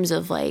the terms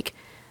of like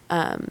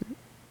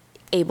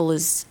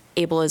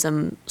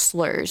ableism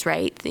slurs,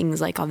 right? Things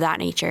like of that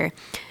nature.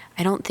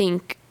 I don't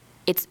think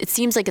it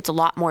seems like it's a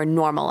lot more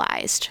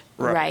normalized,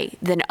 right?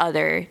 Than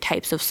other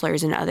types of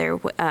slurs and other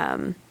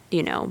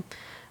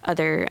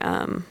other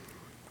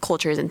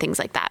cultures and things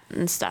like that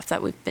and stuff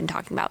that we've been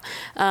talking about.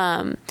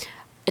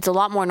 It's a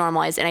lot more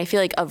normalized, and I feel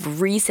like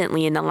of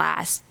recently in the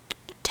last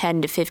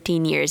 10 to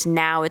 15 years,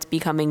 now it's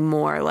becoming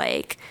more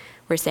like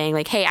we're saying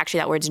like, hey, actually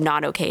that word's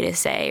not okay to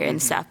say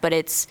and stuff, but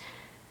it's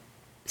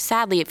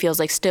sadly it feels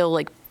like still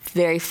like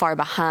very far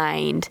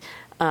behind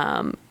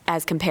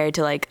as compared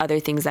to like other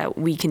things that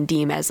we can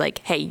deem as like,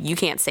 hey, you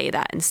can't say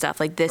that and stuff.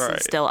 Like this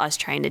is still us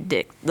trying to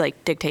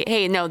dictate,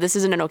 hey, no, this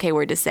isn't an okay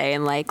word to say,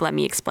 and like let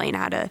me explain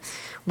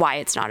why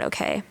it's not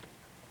okay.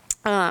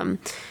 So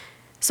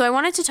I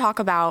wanted to talk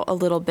about a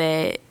little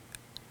bit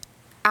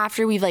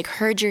after we've like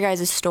heard your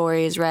guys'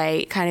 stories,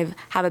 right, kind of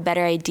have a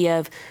better idea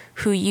of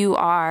who you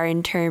are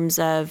in terms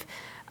of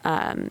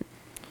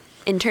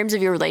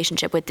your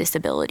relationship with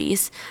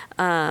disabilities.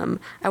 I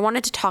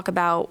wanted to talk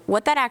about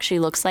what that actually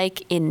looks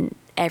like in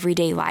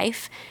everyday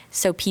life,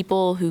 so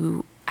people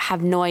who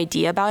have no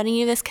idea about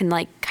any of this can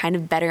like kind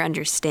of better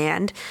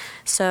understand.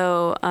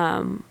 So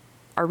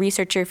our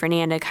researcher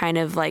Fernanda kind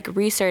of like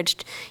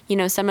researched,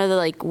 some of the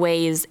like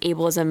ways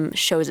ableism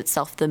shows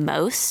itself the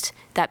most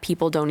that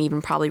people don't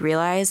even probably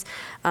realize.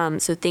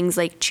 So things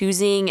like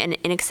choosing an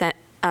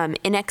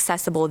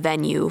inaccessible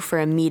venue for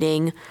a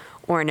meeting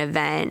or an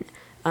event,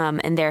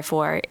 and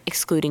therefore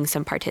excluding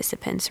some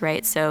participants,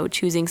 right? So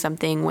choosing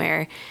something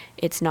where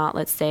it's not,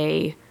 let's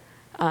say,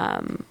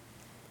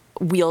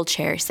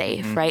 wheelchair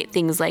safe, right?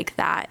 Things like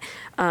that.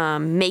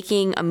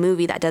 Making a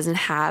movie that doesn't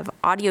have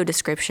audio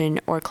description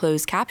or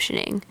closed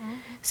captioning.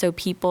 So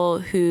people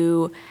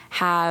who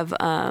have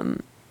a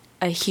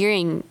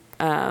hearing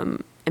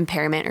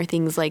impairment or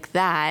things like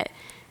that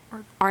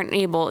aren't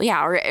able,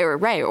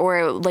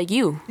 or like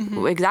you,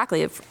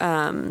 exactly.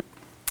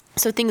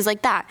 So things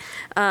like that.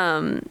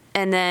 And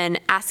then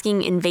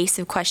asking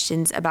invasive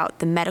questions about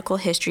the medical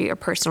history or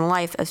personal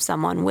life of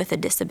someone with a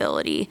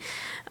disability,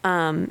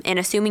 and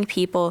assuming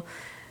people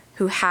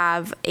who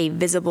have a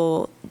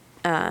visible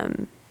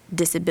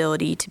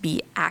disability to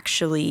be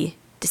actually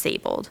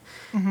disabled.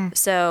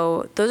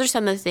 So those are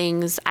some of the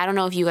things. I don't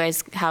know if you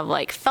guys have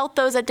like felt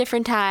those at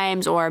different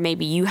times, or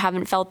maybe you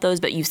haven't felt those,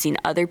 but you've seen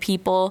other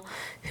people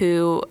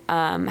who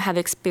have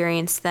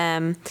experienced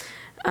them.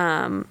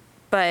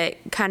 But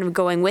kind of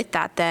going with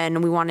that,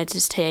 then we wanted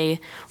to say,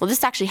 well,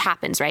 this actually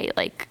happens, right?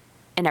 Like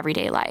in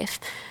everyday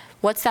life.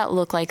 What's that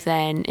look like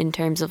then in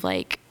terms of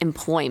like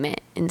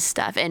employment and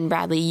stuff? And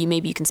Bradley,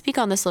 you can speak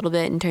on this a little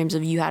bit in terms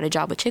of you had a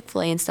job with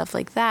Chick-fil-A and stuff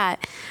like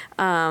that.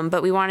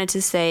 But we wanted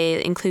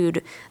to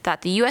include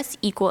that the U.S.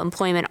 Equal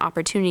Employment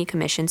Opportunity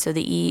Commission, so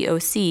the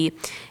EEOC,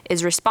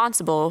 is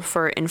responsible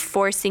for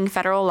enforcing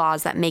federal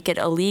laws that make it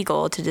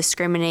illegal to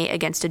discriminate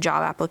against a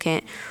job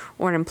applicant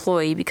or an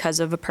employee because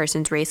of a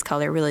person's race,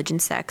 color, religion,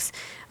 sex,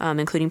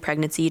 including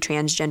pregnancy,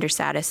 transgender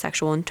status,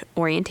 sexual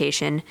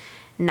orientation,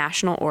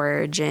 national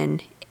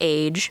origin,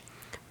 age,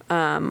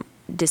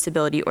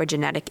 disability, or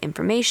genetic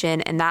information,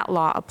 and that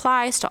law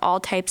applies to all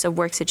types of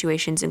work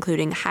situations,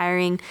 including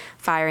hiring,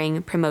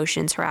 firing,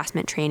 promotions,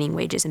 harassment, training,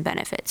 wages, and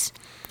benefits.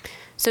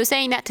 So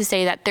saying that to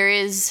say that there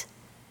is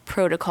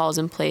protocols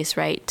in place,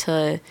 right,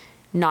 to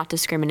not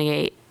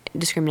discriminate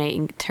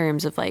in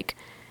terms of like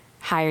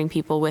hiring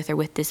people with or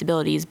with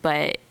disabilities,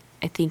 but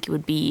I think it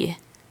would be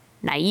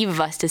naive of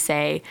us to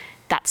say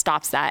that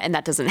stops that, and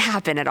that doesn't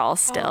happen at all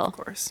still. Oh, of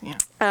course, yeah.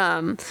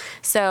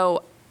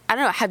 So I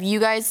don't know, have you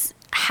guys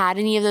had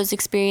any of those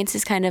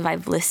experiences kind of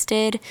I've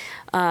listed,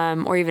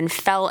 or even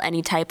felt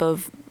any type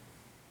of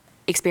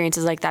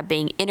experiences like that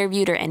being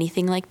interviewed or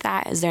anything like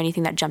that? Is there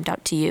anything that jumped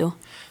out to you?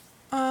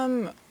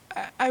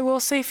 I will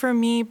say for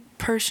me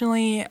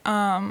personally,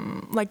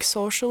 like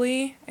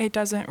socially, it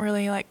doesn't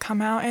really like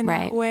come out in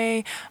that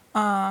way.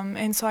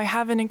 And so I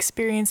haven't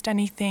experienced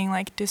anything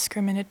like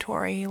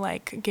discriminatory,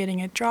 like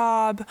getting a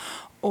job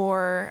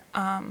or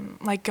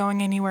like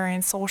going anywhere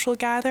in social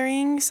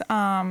gatherings.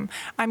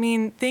 I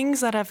mean,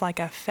 things that have like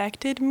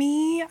affected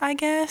me, I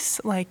guess,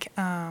 like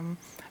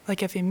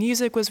if the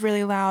music was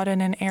really loud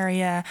in an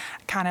area,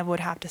 I kind of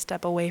would have to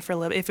step away for a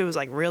little bit. If it was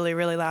like really,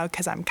 really loud,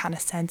 because I'm kind of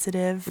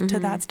sensitive to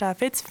that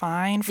stuff, it's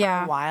fine for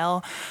a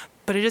while.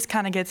 But it just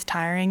kind of gets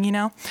tiring, you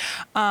know?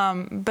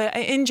 But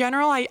in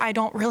general, I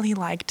don't really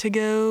like to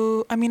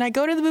go. I mean, I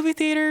go to the movie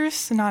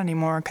theaters, not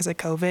anymore because of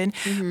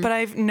COVID, but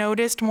I've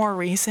noticed more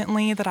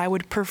recently that I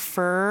would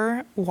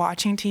prefer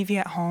watching TV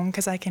at home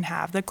because I can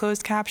have the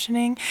closed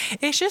captioning.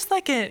 It's just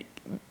like a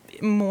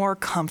more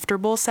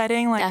comfortable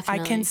setting. Like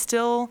Definitely. I can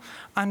still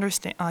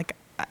understand, like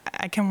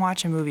I can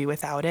watch a movie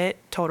without it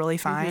totally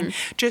fine.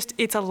 Just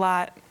it's a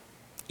lot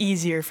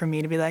easier for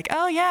me to be like,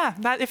 oh yeah,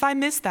 that if I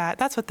missed that,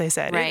 that's what they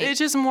said. It's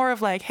just more of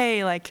like,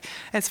 hey, like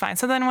it's fine.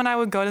 So then when I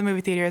would go to the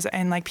movie theaters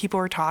and like people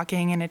were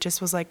talking and it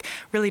just was like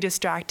really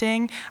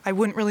distracting, I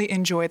wouldn't really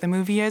enjoy the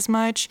movie as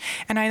much.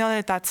 And I know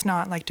that that's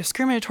not like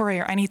discriminatory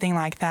or anything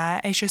like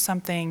that. It's just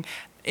something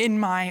in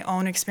my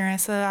own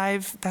experience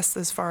that that's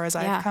as far as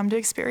I've come to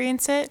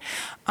experience it.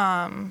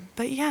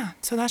 But yeah,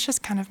 so that's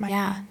just kind of my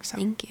thing, so.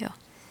 Thank you.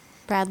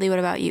 Bradley, what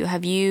about you?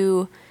 Have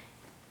you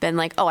been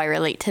like, oh, I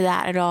relate to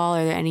that at all? Or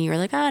are there any you're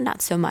like, oh,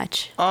 not so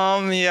much?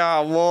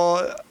 Yeah,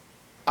 well,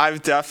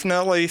 I've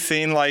definitely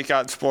seen like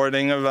at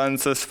sporting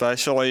events,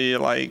 especially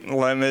like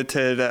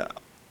limited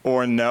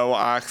or no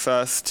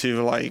access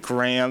to like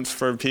ramps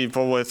for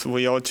people with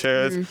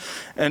wheelchairs.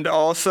 And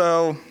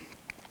also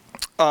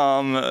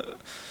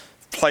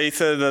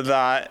places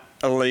that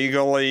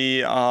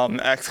illegally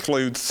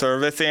exclude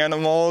service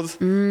animals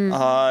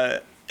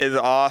is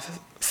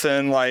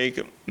often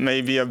like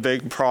maybe a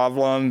big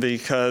problem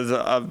because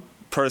a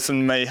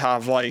person may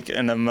have like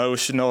an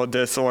emotional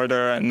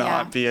disorder and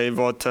not be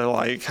able to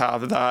like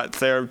have that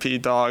therapy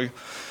dog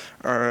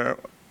or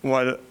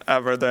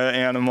whatever the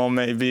animal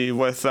may be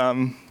with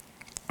them.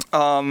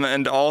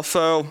 And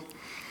also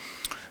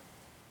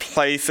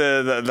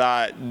places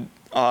that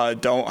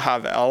don't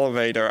have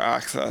elevator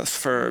access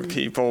for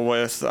people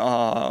with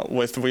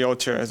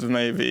wheelchairs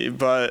maybe.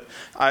 But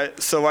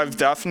I've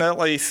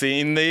definitely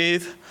seen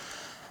these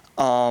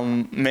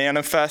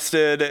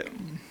manifested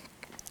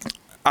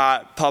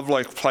at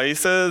public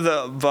places,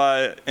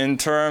 but in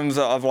terms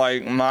of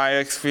like my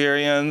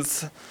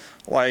experience,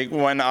 like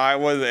when I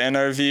was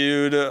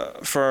interviewed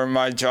for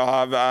my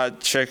job at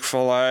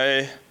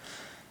Chick-fil-A,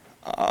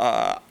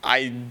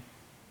 I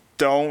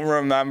don't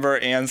remember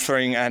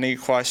answering any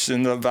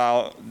questions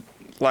about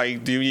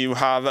like, do you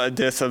have a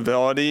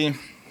disability?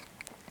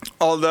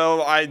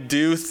 Although I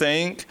do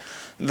think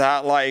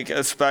that like,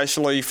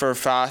 especially for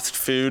fast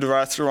food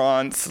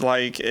restaurants,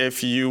 like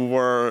if you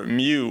were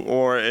mute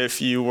or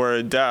if you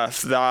were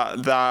deaf,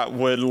 that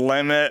would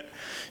limit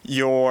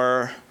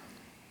your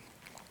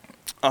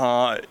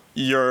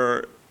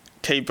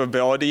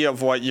capability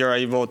of what you're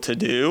able to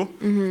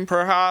do,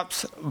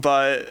 perhaps.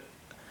 But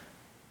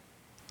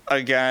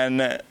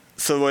again,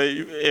 so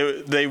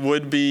they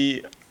would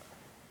be,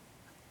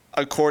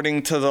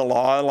 according to the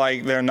law,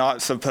 like they're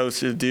not supposed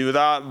to do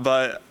that,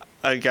 but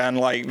again,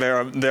 like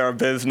they're a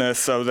business,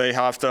 so they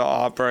have to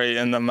operate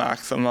in the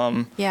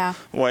maximum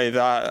way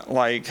that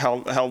like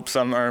helps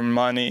them earn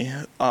money.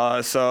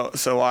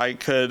 So I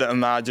could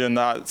imagine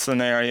that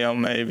scenario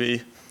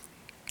maybe.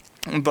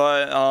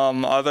 But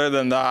other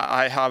than that,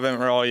 I haven't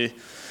really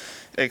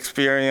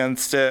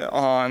experienced it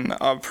on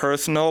a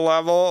personal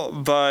level.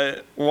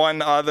 But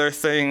one other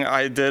thing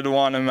I did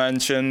want to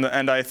mention,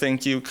 and I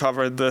think you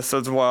covered this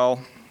as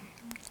well,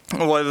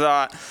 was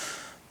that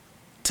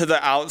to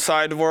the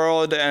outside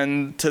world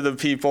and to the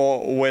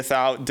people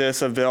without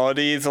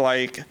disabilities,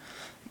 like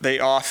they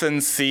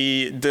often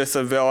see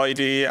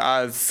disability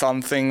as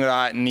something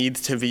that needs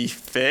to be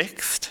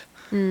fixed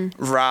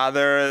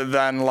rather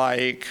than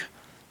like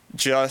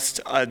just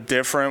a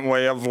different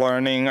way of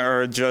learning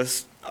or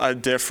just a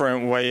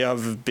different way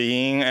of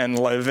being and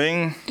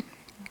living.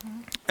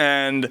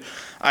 And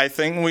I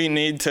think we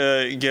need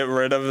to get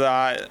rid of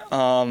that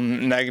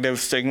negative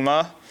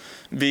stigma,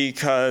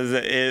 because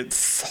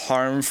it's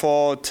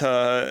harmful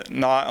to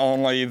not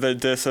only the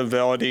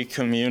disability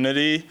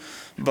community,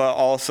 but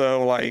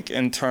also like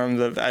in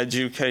terms of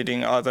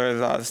educating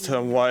others as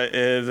to what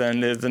is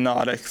and is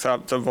not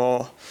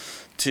acceptable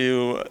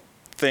to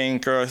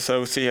think or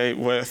associate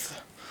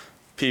with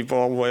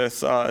people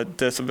with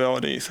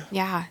disabilities.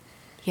 Yeah,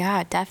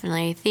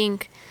 definitely. I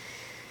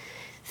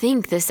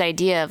think this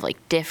idea of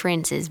like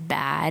difference is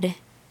bad,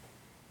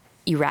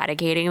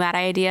 eradicating that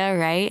idea,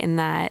 right? And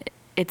that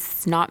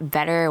it's not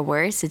better or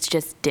worse, it's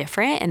just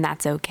different, and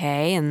that's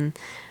okay. And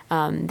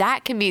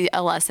that can be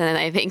a lesson that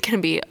I think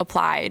can be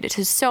applied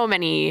to so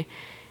many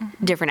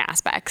different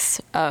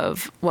aspects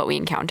of what we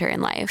encounter in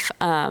life.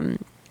 But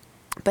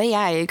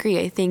yeah, I agree.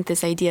 I think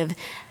this idea of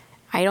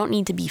I don't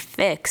need to be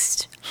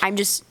fixed. I'm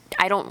just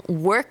I don't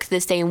work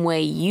the same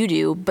way you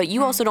do, but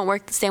you also don't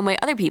work the same way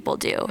other people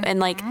do. And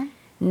like,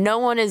 no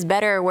one is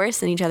better or worse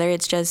than each other.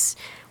 It's just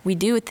we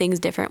do things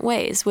different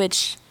ways,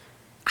 which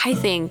I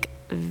think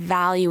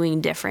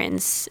valuing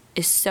difference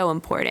is so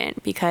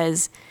important,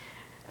 because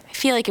I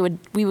feel like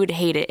we would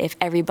hate it if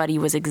everybody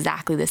was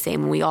exactly the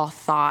same and we all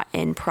thought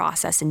and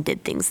processed and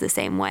did things the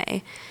same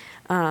way.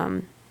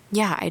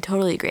 Yeah, I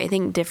totally agree. I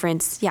think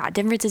difference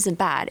isn't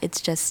bad.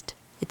 It's just,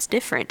 it's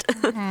different.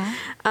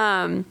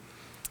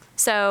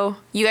 So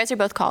you guys are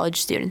both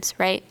college students,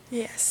 right?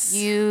 Yes.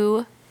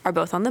 You are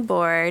both on the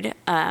board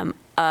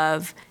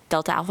of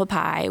Delta Alpha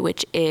Pi,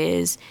 which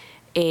is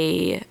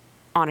a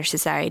honor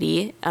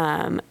society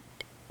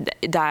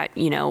that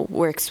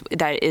works,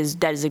 that is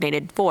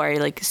designated for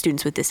like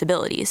students with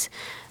disabilities.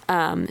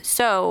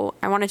 So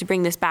I wanted to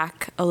bring this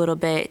back a little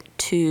bit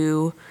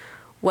to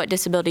what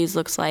disabilities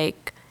looks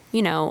like,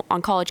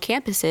 on college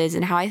campuses,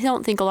 and how I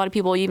don't think a lot of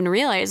people even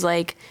realize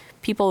like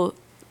people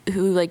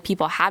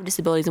have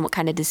disabilities and what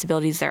kind of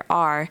disabilities there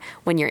are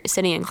when you're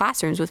sitting in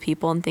classrooms with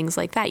people and things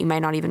like that. You might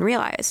not even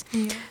realize.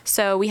 Yeah.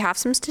 So we have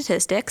some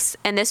statistics,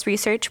 and this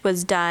research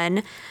was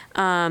done.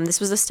 This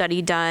was a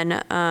study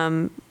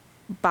done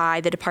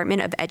by the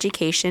Department of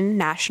Education,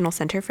 National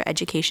Center for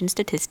Education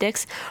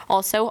Statistics.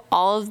 Also,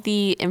 all of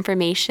the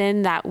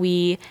information that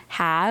we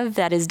have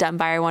that is done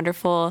by our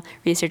wonderful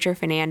researcher,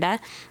 Fernanda,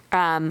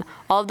 all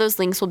of those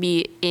links will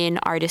be in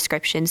our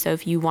description. So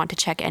if you want to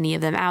check any of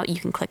them out, you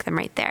can click them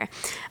right there.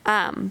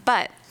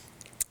 But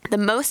the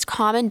most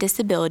common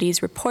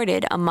disabilities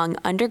reported among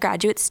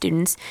undergraduate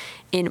students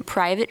in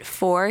private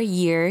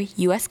 4-year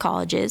U.S.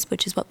 colleges,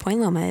 which is what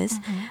Point Loma is,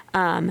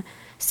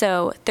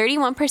 so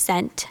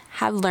 31%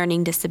 have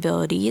learning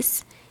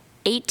disabilities,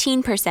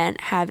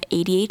 18% have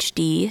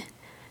ADHD,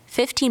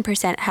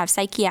 15% have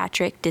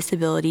psychiatric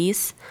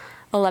disabilities,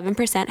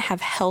 11%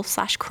 have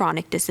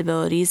health/chronic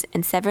disabilities,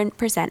 and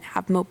 7%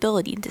 have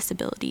mobility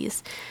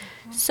disabilities.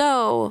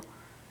 So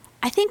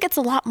I think it's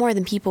a lot more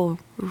than people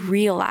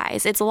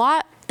realize. It's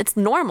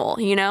normal,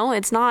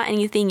 It's not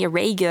anything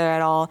irregular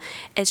at all.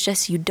 It's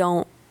just you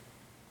don't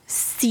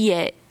see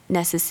it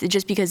necessarily.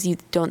 Just because you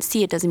don't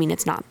see it doesn't mean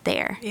it's not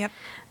there. Yep.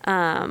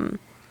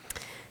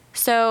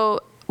 So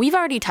we've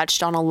already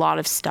touched on a lot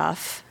of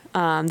stuff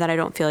that I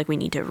don't feel like we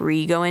need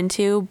to go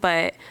into,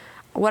 but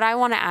what I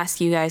want to ask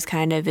you guys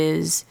kind of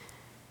is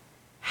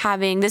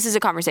this is a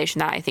conversation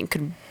that I think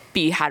could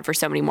be had for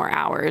so many more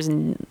hours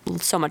and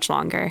so much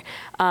longer.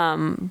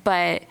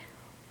 But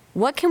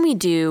what can we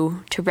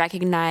do to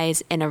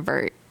recognize and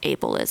avert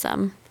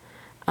ableism?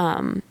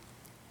 And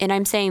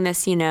I'm saying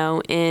this,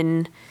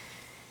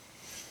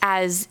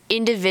 as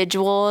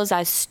individuals,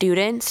 as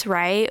students,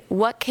 right?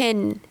 What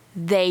can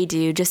they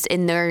do just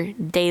in their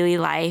daily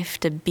life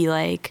to be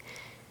like,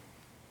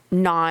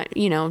 not,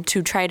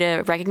 to try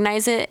to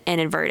recognize it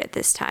and avert it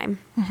this time?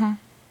 Mm-hmm.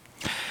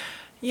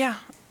 Yeah.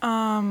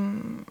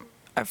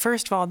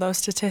 First of all, those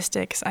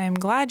statistics, I am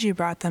glad you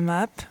brought them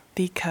up,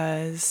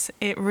 because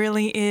it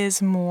really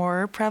is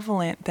more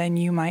prevalent than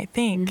you might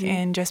think. Mm-hmm.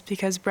 And just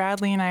because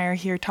Bradley and I are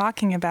here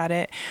talking about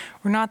it,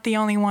 we're not the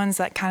only ones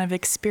that kind of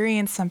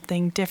experience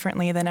something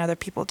differently than other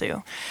people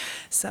do.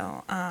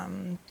 So,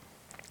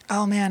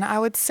 I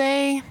would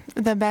say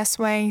the best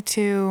way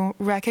to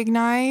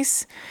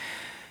recognize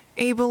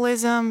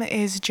ableism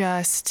is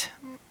just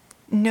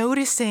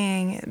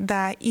noticing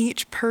that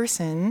each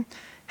person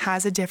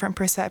has a different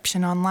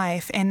perception on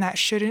life, and that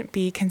shouldn't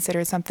be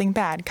considered something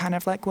bad, kind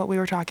of like what we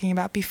were talking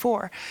about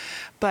before.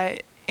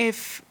 But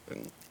if,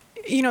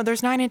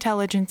 there's 9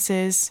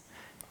 intelligences,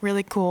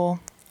 really cool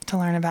to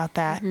learn about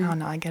that. Mm-hmm. Oh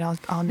no, I get all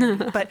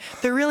nerdy. But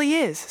there really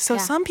is. So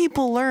some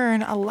people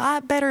learn a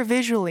lot better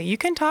visually. You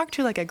can talk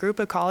to like a group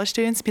of college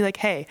students, be like,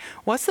 hey,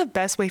 what's the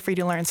best way for you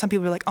to learn? Some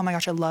people are like, oh my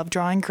gosh, I love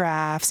drawing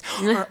graphs.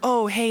 Or,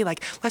 oh, hey,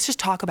 like, let's just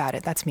talk about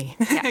it. That's me.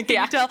 Yeah.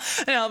 Can you tell?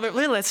 No, but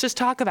really, let's just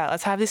talk about it.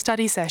 Let's have these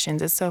study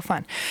sessions. It's so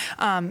fun.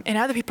 And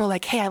other people are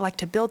like, hey, I like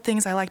to build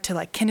things. I like to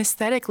like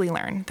kinesthetically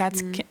learn.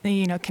 That's,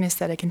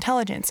 kinesthetic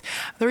intelligence.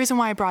 The reason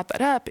why I brought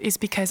that up is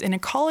because in a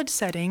college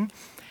setting,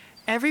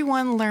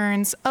 everyone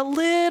learns a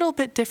little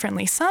bit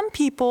differently. Some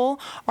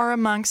people are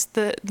amongst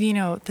the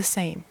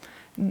same,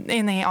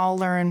 and they all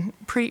learn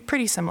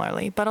pretty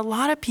similarly. But a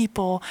lot of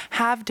people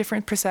have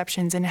different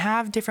perceptions and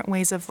have different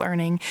ways of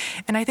learning.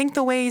 And I think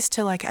the ways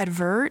to like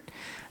avert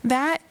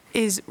that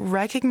is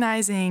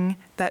recognizing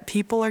that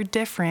people are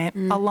different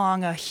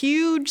along a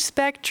huge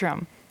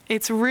spectrum.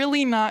 It's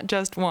really not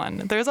just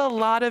one. There's a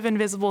lot of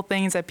invisible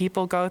things that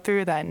people go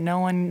through that no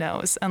one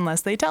knows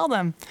unless they tell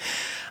them.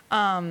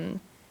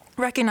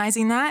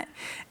 Recognizing that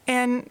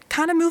and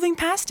kind of moving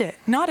past it,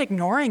 not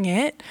ignoring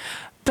it,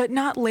 but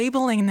not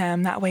labeling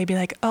them that way. Be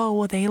like, oh,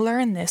 well, they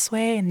learn this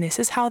way and this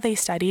is how they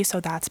study,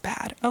 so that's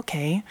bad.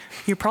 Okay,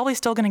 you're probably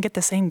still going to get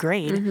the same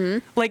grade.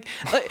 Mm-hmm. Like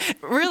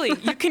really,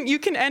 you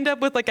can end up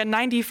with like a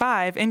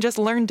 95 and just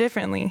learn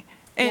differently.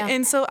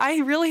 And so I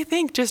really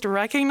think just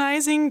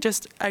recognizing,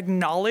 just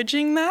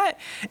acknowledging that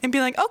and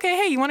being like, okay,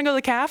 hey, you want to go to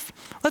the CAF?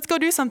 Let's go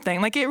do something.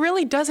 Like, it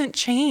really doesn't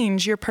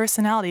change your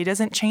personality. It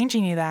doesn't change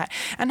any of that.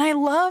 And I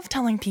love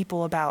telling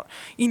people about,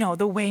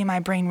 the way my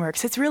brain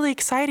works. It's really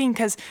exciting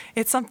because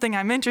it's something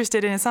I'm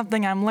interested in. It's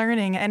something I'm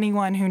learning.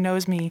 Anyone who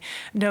knows me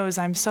knows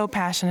I'm so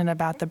passionate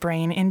about the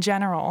brain in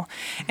general.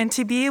 And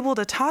to be able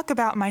to talk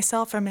about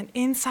myself from an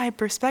inside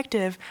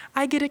perspective,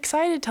 I get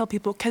excited to tell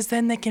people because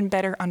then they can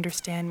better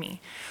understand me.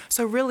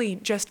 So really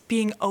just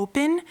being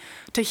open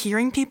to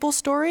hearing people's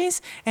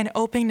stories and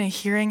open to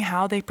hearing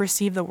how they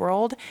perceive the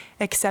world,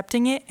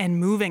 accepting it and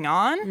moving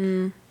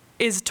on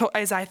is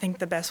I think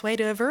the best way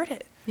to avert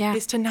it. Yeah.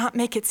 Is to not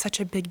make it such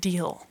a big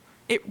deal.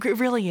 It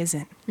really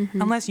isn't,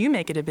 unless you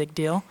make it a big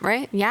deal.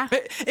 Right? Yeah.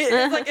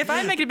 It's like, if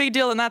I make it a big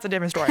deal, then that's a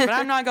different story, but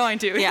I'm not going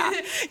to. Yeah.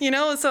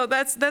 So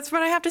that's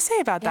what I have to say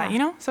about that,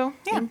 So,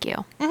 yeah. Thank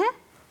you.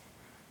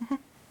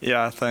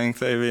 Yeah, thanks,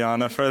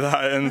 Aviana, for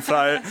that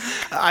insight.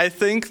 I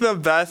think the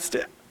best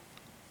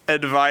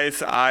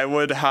advice I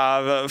would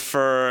have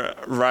for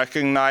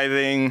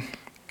recognizing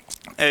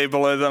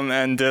ableism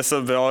and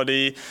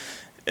disability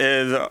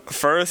is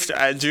first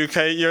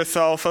educate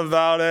yourself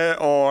about it,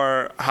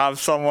 or have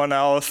someone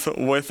else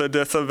with a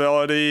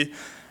disability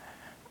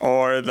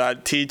or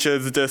that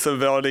teaches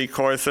disability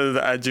courses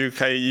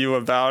educate you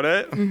about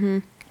it.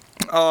 And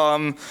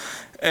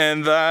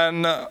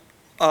then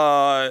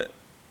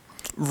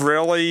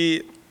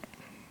really,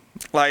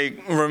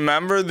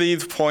 remember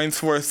these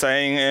points we're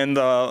saying in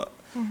the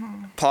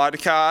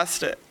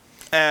podcast,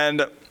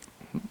 and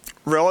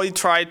really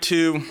try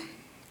to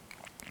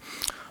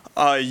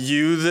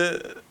use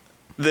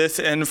this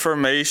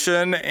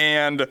information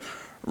and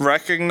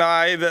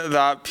recognize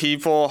that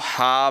people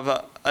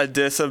have a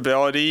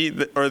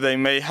disability, or they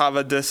may have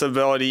a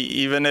disability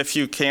even if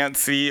you can't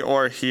see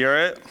or hear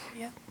it.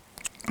 Yeah.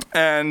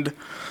 And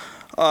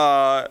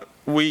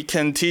we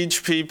can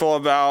teach people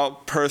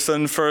about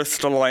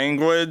person-first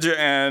language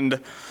and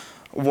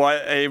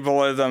what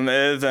ableism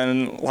is,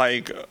 and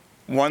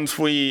once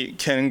we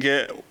can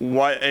get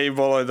what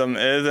ableism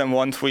is and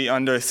once we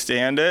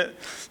understand it,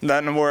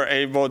 then we're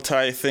able to,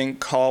 I think,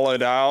 call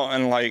it out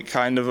and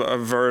kind of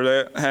avert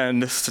it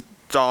and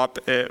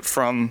stop it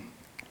from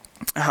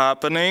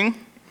happening.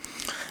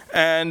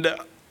 And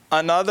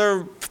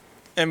another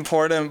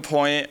important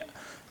point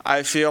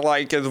I feel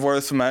like is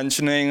worth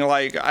mentioning,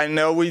 I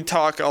know we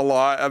talk a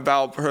lot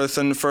about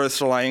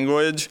person-first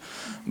language,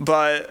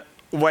 but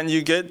when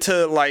you get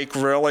to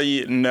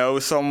really know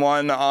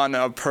someone on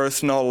a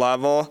personal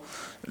level,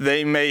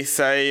 they may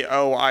say,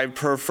 oh, I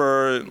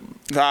prefer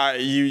that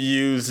you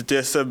use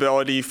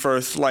disability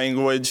first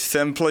language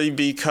simply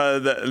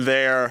because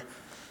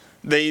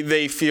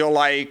they feel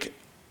like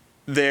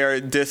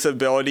their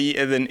disability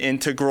is an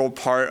integral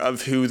part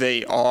of who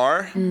they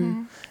are.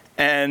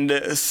 And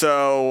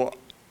so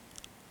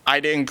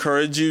I'd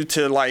encourage you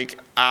to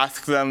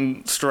ask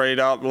them straight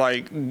up,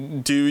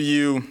 do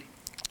you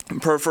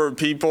prefer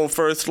people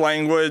first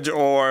language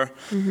or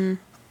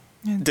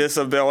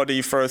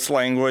disability first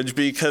language?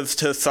 Because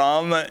to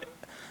some,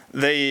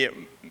 they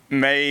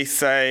may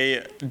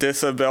say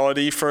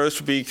disability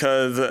first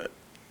because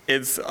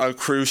it's a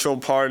crucial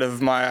part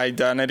of my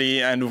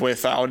identity, and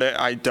without it,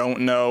 I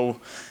don't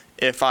know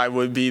if I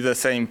would be the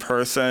same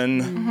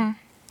person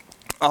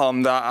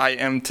that I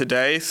am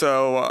today.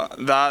 So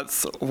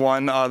that's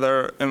one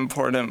other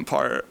important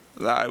part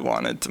that I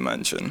wanted to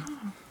mention.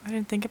 I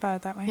didn't think about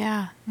it that way.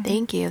 Yeah,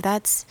 thank you.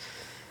 That's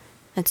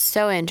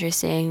so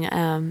interesting.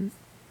 And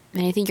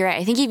I think you're right.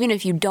 I think even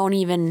if you don't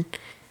even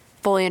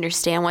fully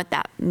understand what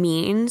that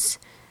means,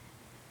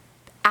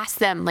 ask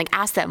them,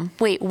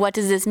 wait, what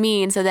does this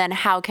mean? So then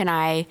how can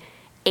I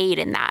aid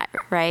in that,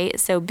 right?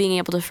 So being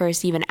able to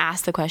first even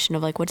ask the question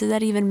of what does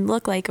that even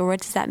look like, or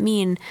what does that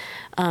mean,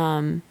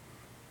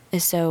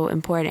 is so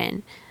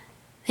important.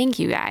 Thank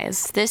you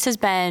guys. This has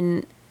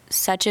been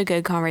such a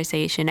good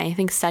conversation. I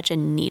think such a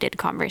needed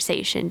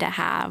conversation to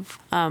have.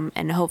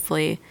 And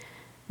hopefully,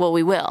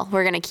 we will.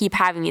 We're going to keep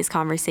having these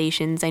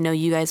conversations. I know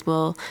you guys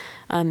will,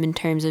 in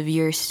terms of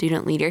your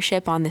student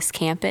leadership on this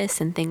campus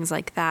and things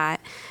like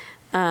that.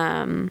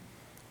 But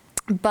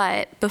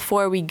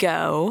before we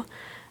go,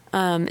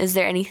 is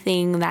there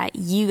anything that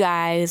you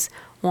guys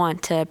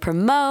want to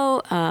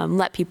promote,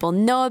 let people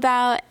know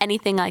about,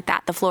 anything like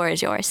that? The floor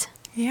is yours.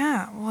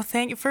 Yeah. Well,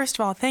 first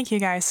of all, thank you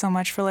guys so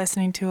much for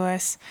listening to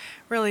us.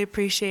 Really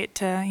appreciate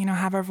to,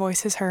 have our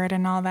voices heard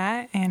and all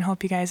that, and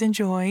hope you guys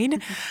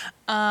enjoyed.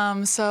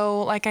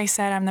 So like I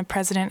said, I'm the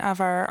president of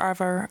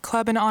our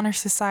club and honor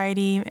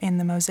society in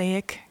the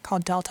Mosaic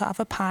called Delta of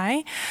a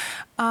Pi.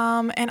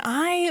 And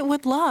I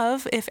would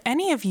love if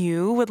any of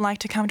you would like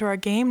to come to our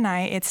game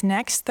night. It's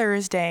next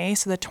Thursday,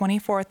 so the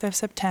 24th of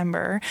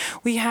September.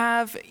 We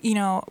have,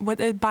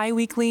 what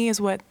bi-weekly is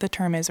what the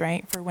term is,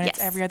 right? For when Yes.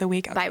 It's every other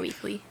week. Okay.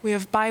 Bi-weekly. We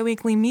have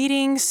bi-weekly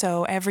meetings,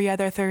 so every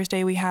other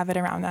Thursday we have it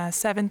around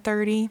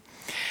 7:30.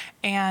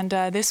 And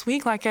this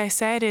week, like I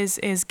said, is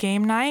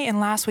game night. And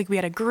last week we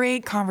had a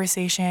great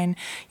conversation.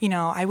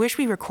 I wish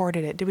we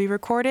recorded it. Did we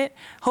record it?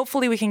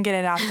 Hopefully we can get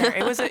it out there.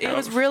 It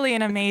was really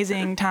an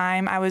amazing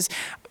time. I was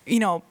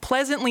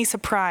pleasantly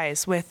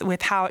surprised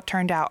with how it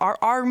turned out.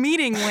 Our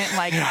meeting went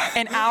like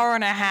an hour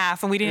and a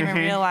half, and we didn't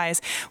even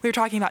realize. We were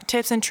talking about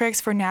tips and tricks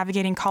for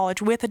navigating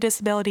college with a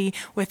disability,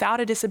 without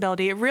a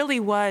disability. It really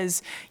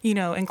was,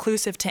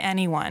 inclusive to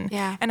anyone.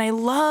 Yeah. And I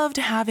loved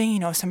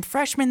having, some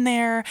freshmen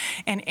there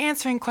and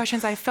answering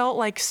questions. I felt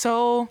like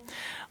so...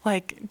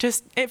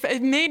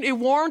 it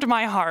warmed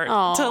my heart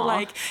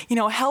to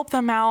help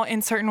them out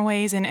in certain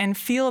ways and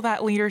feel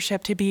that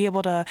leadership to be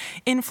able to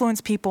influence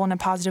people in a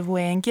positive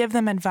way and give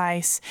them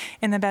advice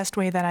in the best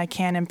way that I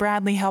can. And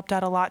Bradley helped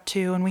out a lot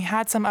too. And we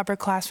had some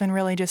upperclassmen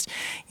really just,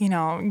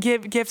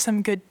 give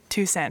some good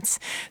 2 cents.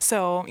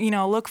 So,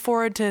 look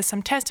forward to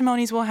some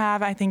testimonies we'll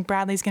have. I think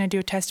Bradley's going to do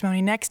a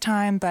testimony next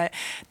time, but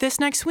this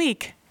next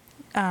week,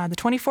 the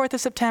 24th of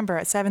September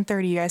at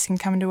 7:30, you guys can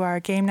come to our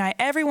game night.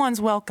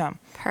 Everyone's welcome.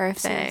 Perfect.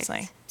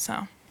 Seriously.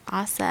 So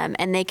awesome.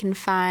 And they can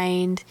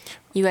find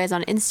you guys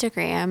on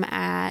Instagram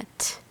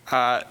at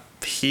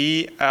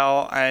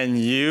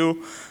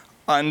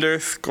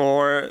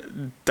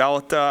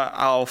PLNU_Delta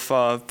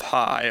Alpha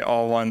Pi,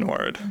 all one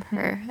word.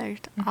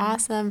 Perfect.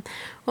 Awesome.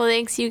 Well,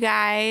 thanks, you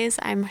guys.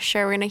 I'm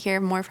sure we're going to hear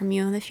more from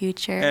you in the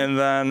future. And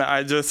then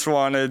I just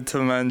wanted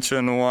to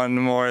mention one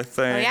more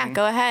thing. Oh, yeah.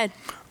 Go ahead.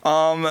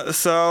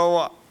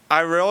 So I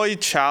really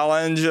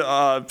challenge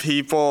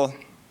people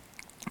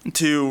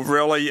to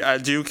really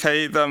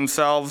educate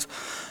themselves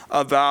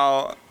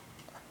about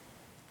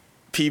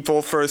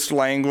people first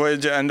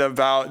language and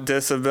about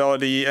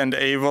disability and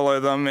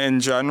ableism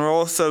in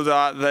general so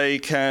that they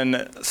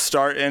can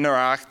start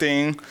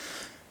interacting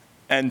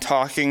and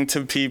talking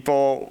to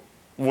people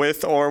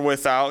with or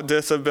without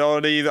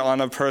disability on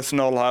a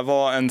personal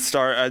level and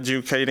start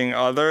educating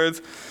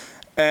others.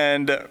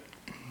 And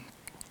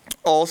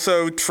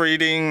also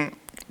treating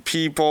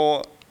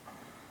people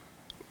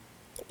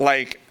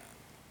like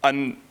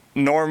a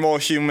normal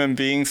human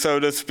being,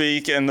 so to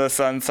speak, in the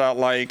sense that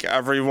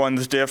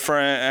everyone's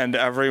different and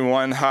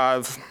everyone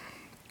has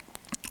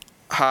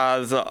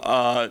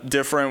a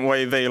different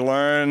way they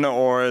learn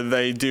or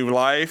they do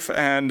life.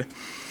 And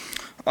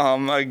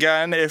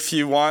again, if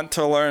you want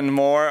to learn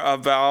more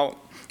about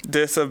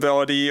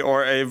disability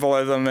or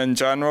ableism in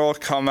general,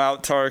 come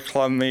out to our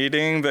club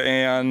meeting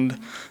and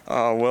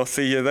we'll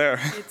see you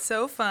there. It's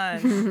so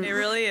fun. It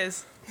really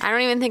is. I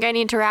don't even think I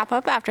need to wrap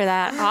up after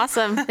that.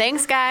 Awesome.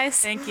 Thanks, guys.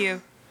 Thank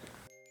you.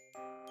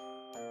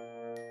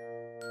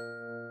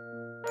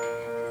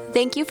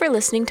 Thank you for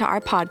listening to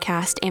our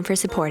podcast and for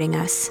supporting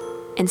us.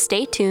 And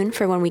stay tuned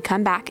for when we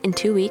come back in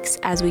 2 weeks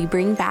as we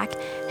bring back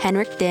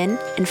Henrik Din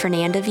and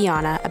Fernanda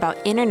Viana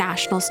about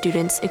international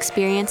students'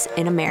 experience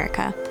in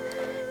America.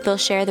 They'll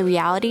share the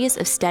realities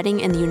of studying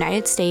in the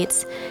United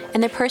States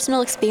and their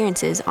personal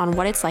experiences on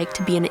what it's like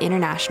to be an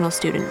international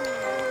student.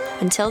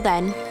 Until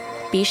then,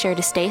 be sure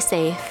to stay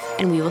safe,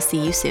 and we will see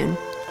you soon.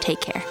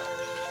 Take care.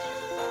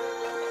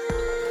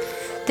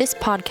 This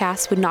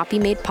podcast would not be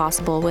made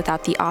possible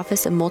without the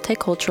Office of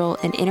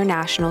Multicultural and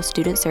International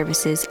Student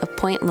Services of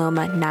Point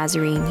Loma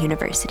Nazarene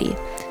University.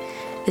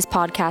 This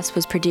podcast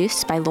was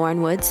produced by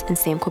Lauren Woods and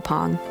Sam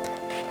Quapong.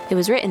 It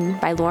was written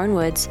by Lauren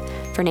Woods,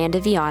 Fernanda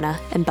Viana,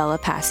 and Bella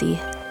Passy.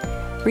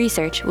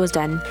 Research was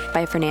done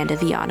by Fernanda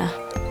Viana.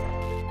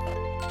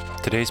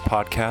 Today's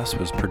podcast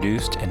was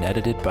produced and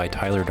edited by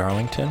Tyler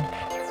Darlington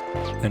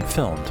and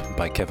filmed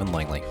by Kevin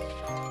Langley.